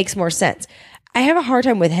 It makes more sense. I have a hard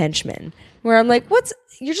time with henchmen where I'm like,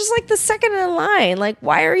 you're just like the second in line. Like,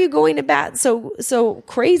 why are you going to bat so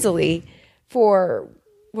crazily for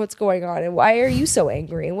what's going on? And why are you so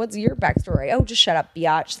angry? And what's your backstory? Oh, just shut up,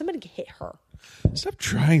 biatch. Somebody hit her. Stop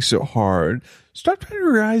trying so hard. Stop trying to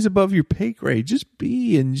rise above your pay grade. Just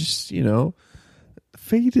be and just,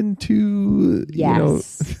 fade into,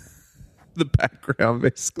 the background,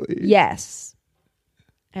 basically. Yes.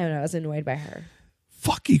 I don't know. I was annoyed by her.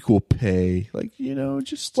 Fuck equal pay. Like,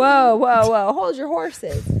 just. Whoa. Hold your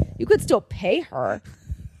horses. You could still pay her.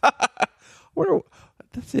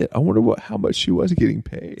 That's it. I wonder how much she was getting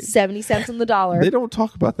paid. 70 cents on the dollar. They don't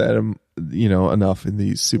talk about that, enough in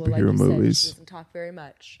these superhero movies. She doesn't talk very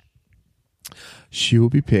much. She will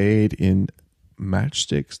be paid in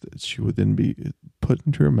matchsticks that she would then be put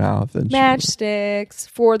into her mouth. And matchsticks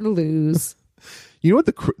for the lose. You know what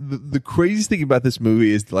the craziest thing about this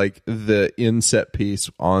movie is, like, the inset piece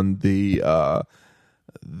on the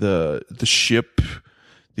ship,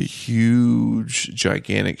 the huge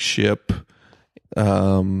gigantic ship. It's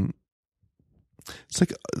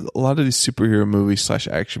like a lot of these superhero movies /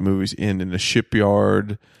 action movies end in a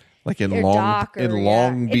shipyard, like in Long Beach.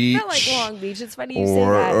 It felt like Long Beach. It's funny you say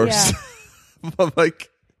that. But like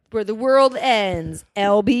where the world ends,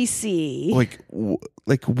 LBC.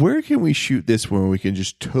 Like where can we shoot this when we can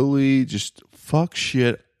just totally just fuck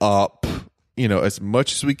shit up? As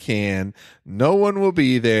much as we can. No one will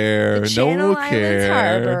be there. No one will care.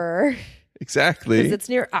 Harbor. Exactly. Because it's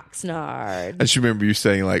near Oxnard. I just remember you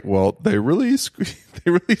saying, like, well, they really screwed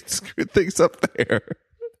things up there.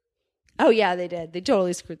 Oh, yeah, they did. They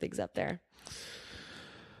totally screwed things up there.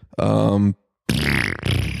 Well,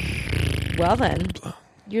 then,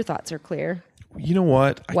 your thoughts are clear. You know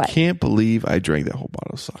what? I can't believe I drank that whole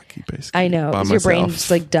bottle of sake, basically. I know. Is your brain just,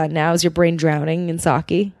 like, done now? Is your brain drowning in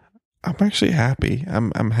sake? I'm actually happy.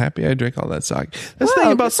 I'm happy I drank all that sake. That's the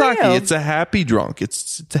thing about sake. It's a happy drunk.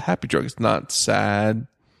 It's a happy drunk. It's not sad.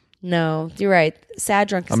 No, you're right. Sad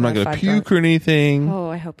drunk is I'm not going to puke drunk. Or anything. Oh,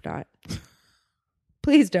 I hope not.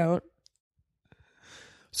 Please don't.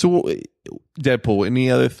 So, Deadpool, any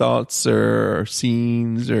other thoughts or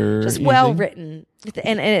scenes or just anything? Well written.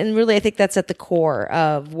 And really, I think that's at the core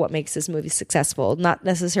of what makes this movie successful. Not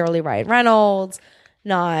necessarily Ryan Reynolds,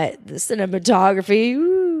 not the cinematography.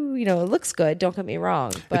 Ooh, you know, it looks good. Don't get me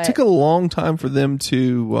wrong. But It took a long time for them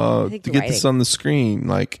to think get you're this right. on the screen.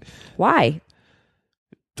 Like, why?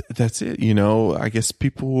 that's it. You know, I guess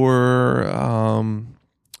people were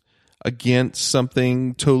against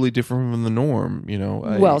something totally different from the norm. You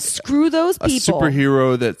know, Well, screw those a people.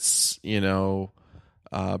 superhero that's, you know,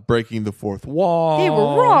 breaking the fourth wall. They were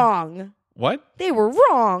wrong. What? They were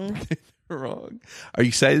wrong. Wrong. Are you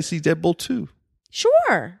excited to see Deadpool 2?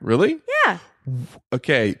 Sure. Really? Yeah.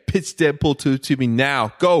 Okay, pitch Deadpool 2 to me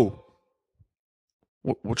now. Go.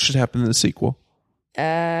 What should happen in the sequel?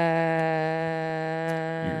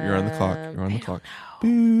 You're on the clock. You're on the clock.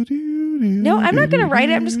 No, I'm not going to write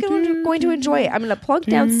it. I'm just going to enjoy it. I'm going to plunk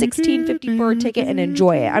down $16.50 for a ticket and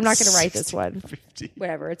enjoy it. I'm not going to write this one.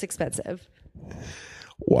 Whatever. It's expensive.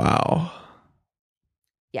 Wow.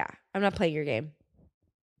 Yeah. I'm not playing your game.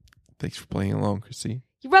 Thanks for playing along, Chrissy.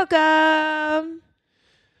 You're welcome.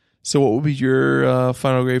 So what would be your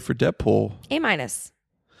final grade for Deadpool? A-.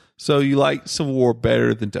 So you like Civil War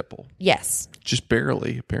better than Deadpool? Yes. Just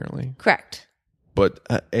barely, apparently. Correct. But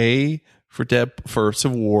A for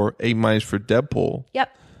Civil War, A- for Deadpool.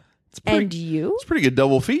 Yep. pretty- And you? It's a pretty good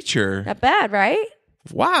double feature. Not bad, right?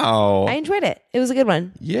 Wow. I enjoyed it. It was a good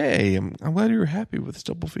one. Yay. I'm glad you were happy with this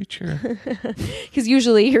double feature. Because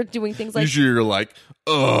usually you're doing things like, Usually you're like,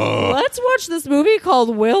 ugh, let's watch this movie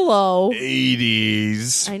called Willow.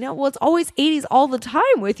 80s. I know. Well, it's always 80s all the time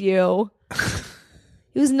with you.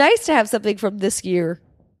 It was nice to have something from this year.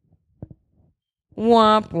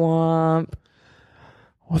 Womp womp.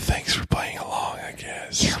 Well, thanks for playing along, I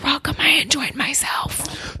guess. You're welcome. I enjoyed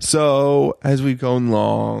myself. So, as we've gone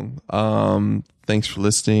along, thanks for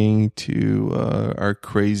listening to our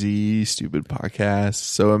crazy, stupid podcast.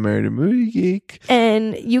 So, I'm Married a Movie Geek.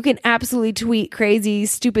 And you can absolutely tweet crazy,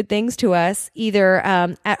 stupid things to us either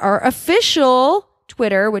at our official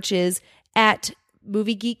Twitter, which is at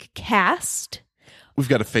Movie Geek Cast. We've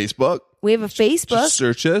got a Facebook. We have a Facebook. Just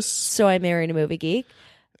search us. So I Married a Movie Geek.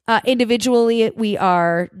 Individually, we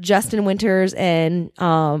are Justin Winters, and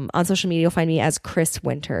on social media, you'll find me as Chris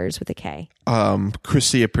Winters with a K.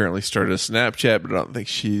 Chrissy apparently started a Snapchat, but I don't think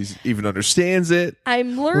she even understands it.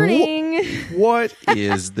 I'm learning. What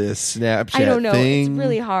is this Snapchat I don't know. thing? It's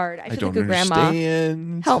really hard. I I feel don't like a grandma.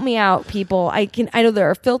 understand. Help me out, people. I know there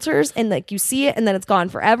are filters, and like you see it, and then it's gone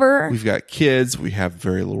forever. We've got kids. We have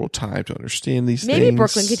very little time to understand these Maybe things.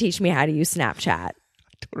 Brooklyn could teach me how to use Snapchat.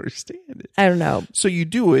 I don't understand it. I don't know. So you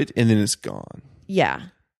do it, and then it's gone. Yeah.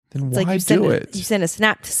 Then It's why like you send do a, it? You send a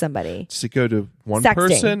snap to somebody. Does it go to one Sexting.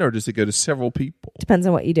 person, or does it go to several people? Depends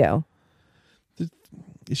on what you do.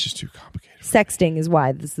 It's just too complicated. Sexting is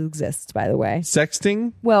why this exists, by the way.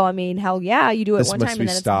 Sexting? Well, I mean, hell yeah, you do it This one must time be and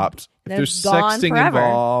then stopped. it's, If then there's it's gone sexting forever.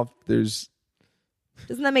 involved, there's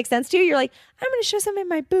Doesn't that make sense to you? You're like, I'm going to show somebody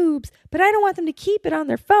my boobs, but I don't want them to keep it on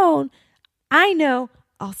their phone. I know.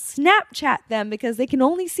 I'll Snapchat them because they can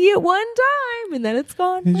only see it one time and then it's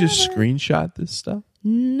gone. you just forever. screenshot this stuff.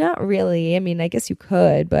 Not really. I mean, I guess you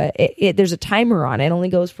could, but there's a timer on it. It only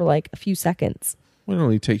goes for like a few seconds. Well, it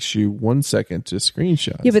only takes you 1 second to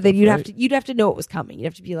screenshot. Yeah, but then stuff, you'd have to know it was coming. You'd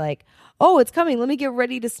have to be like, oh, it's coming. Let me get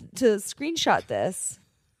ready to screenshot this.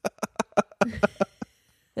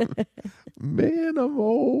 Man, I'm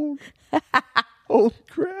old. Holy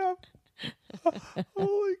crap.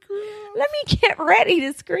 Holy crap. Let me get ready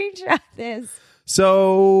to screenshot this.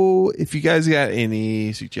 So, if you guys got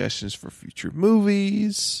any suggestions for future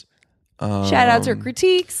movies, Shout outs or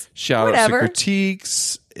critiques. shout outs whatever. to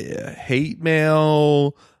critiques, hate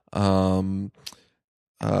mail,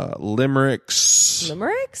 limericks.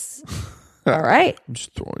 Limericks? All right. I'm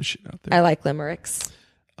just throwing shit out there. I like limericks.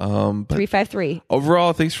 But 353.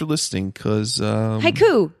 overall, thanks for listening. Because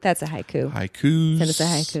Haiku. That's a haiku. haikus. Send us a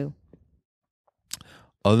haiku.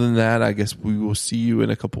 Other than that, I guess we will see you in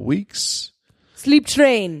a couple weeks. Sleep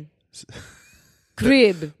train.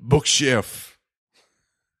 Crib. Bookshelf,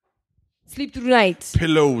 Sleep tonight.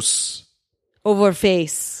 pillows. Over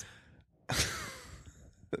face.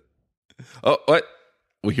 Oh, what?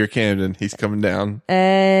 We hear Camden. He's coming down.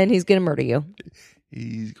 And he's going to murder you.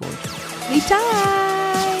 He's going. Sleep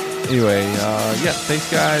time. Anyway, yeah. Thanks,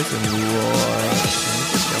 guys, and we will.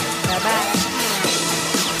 Bye-bye.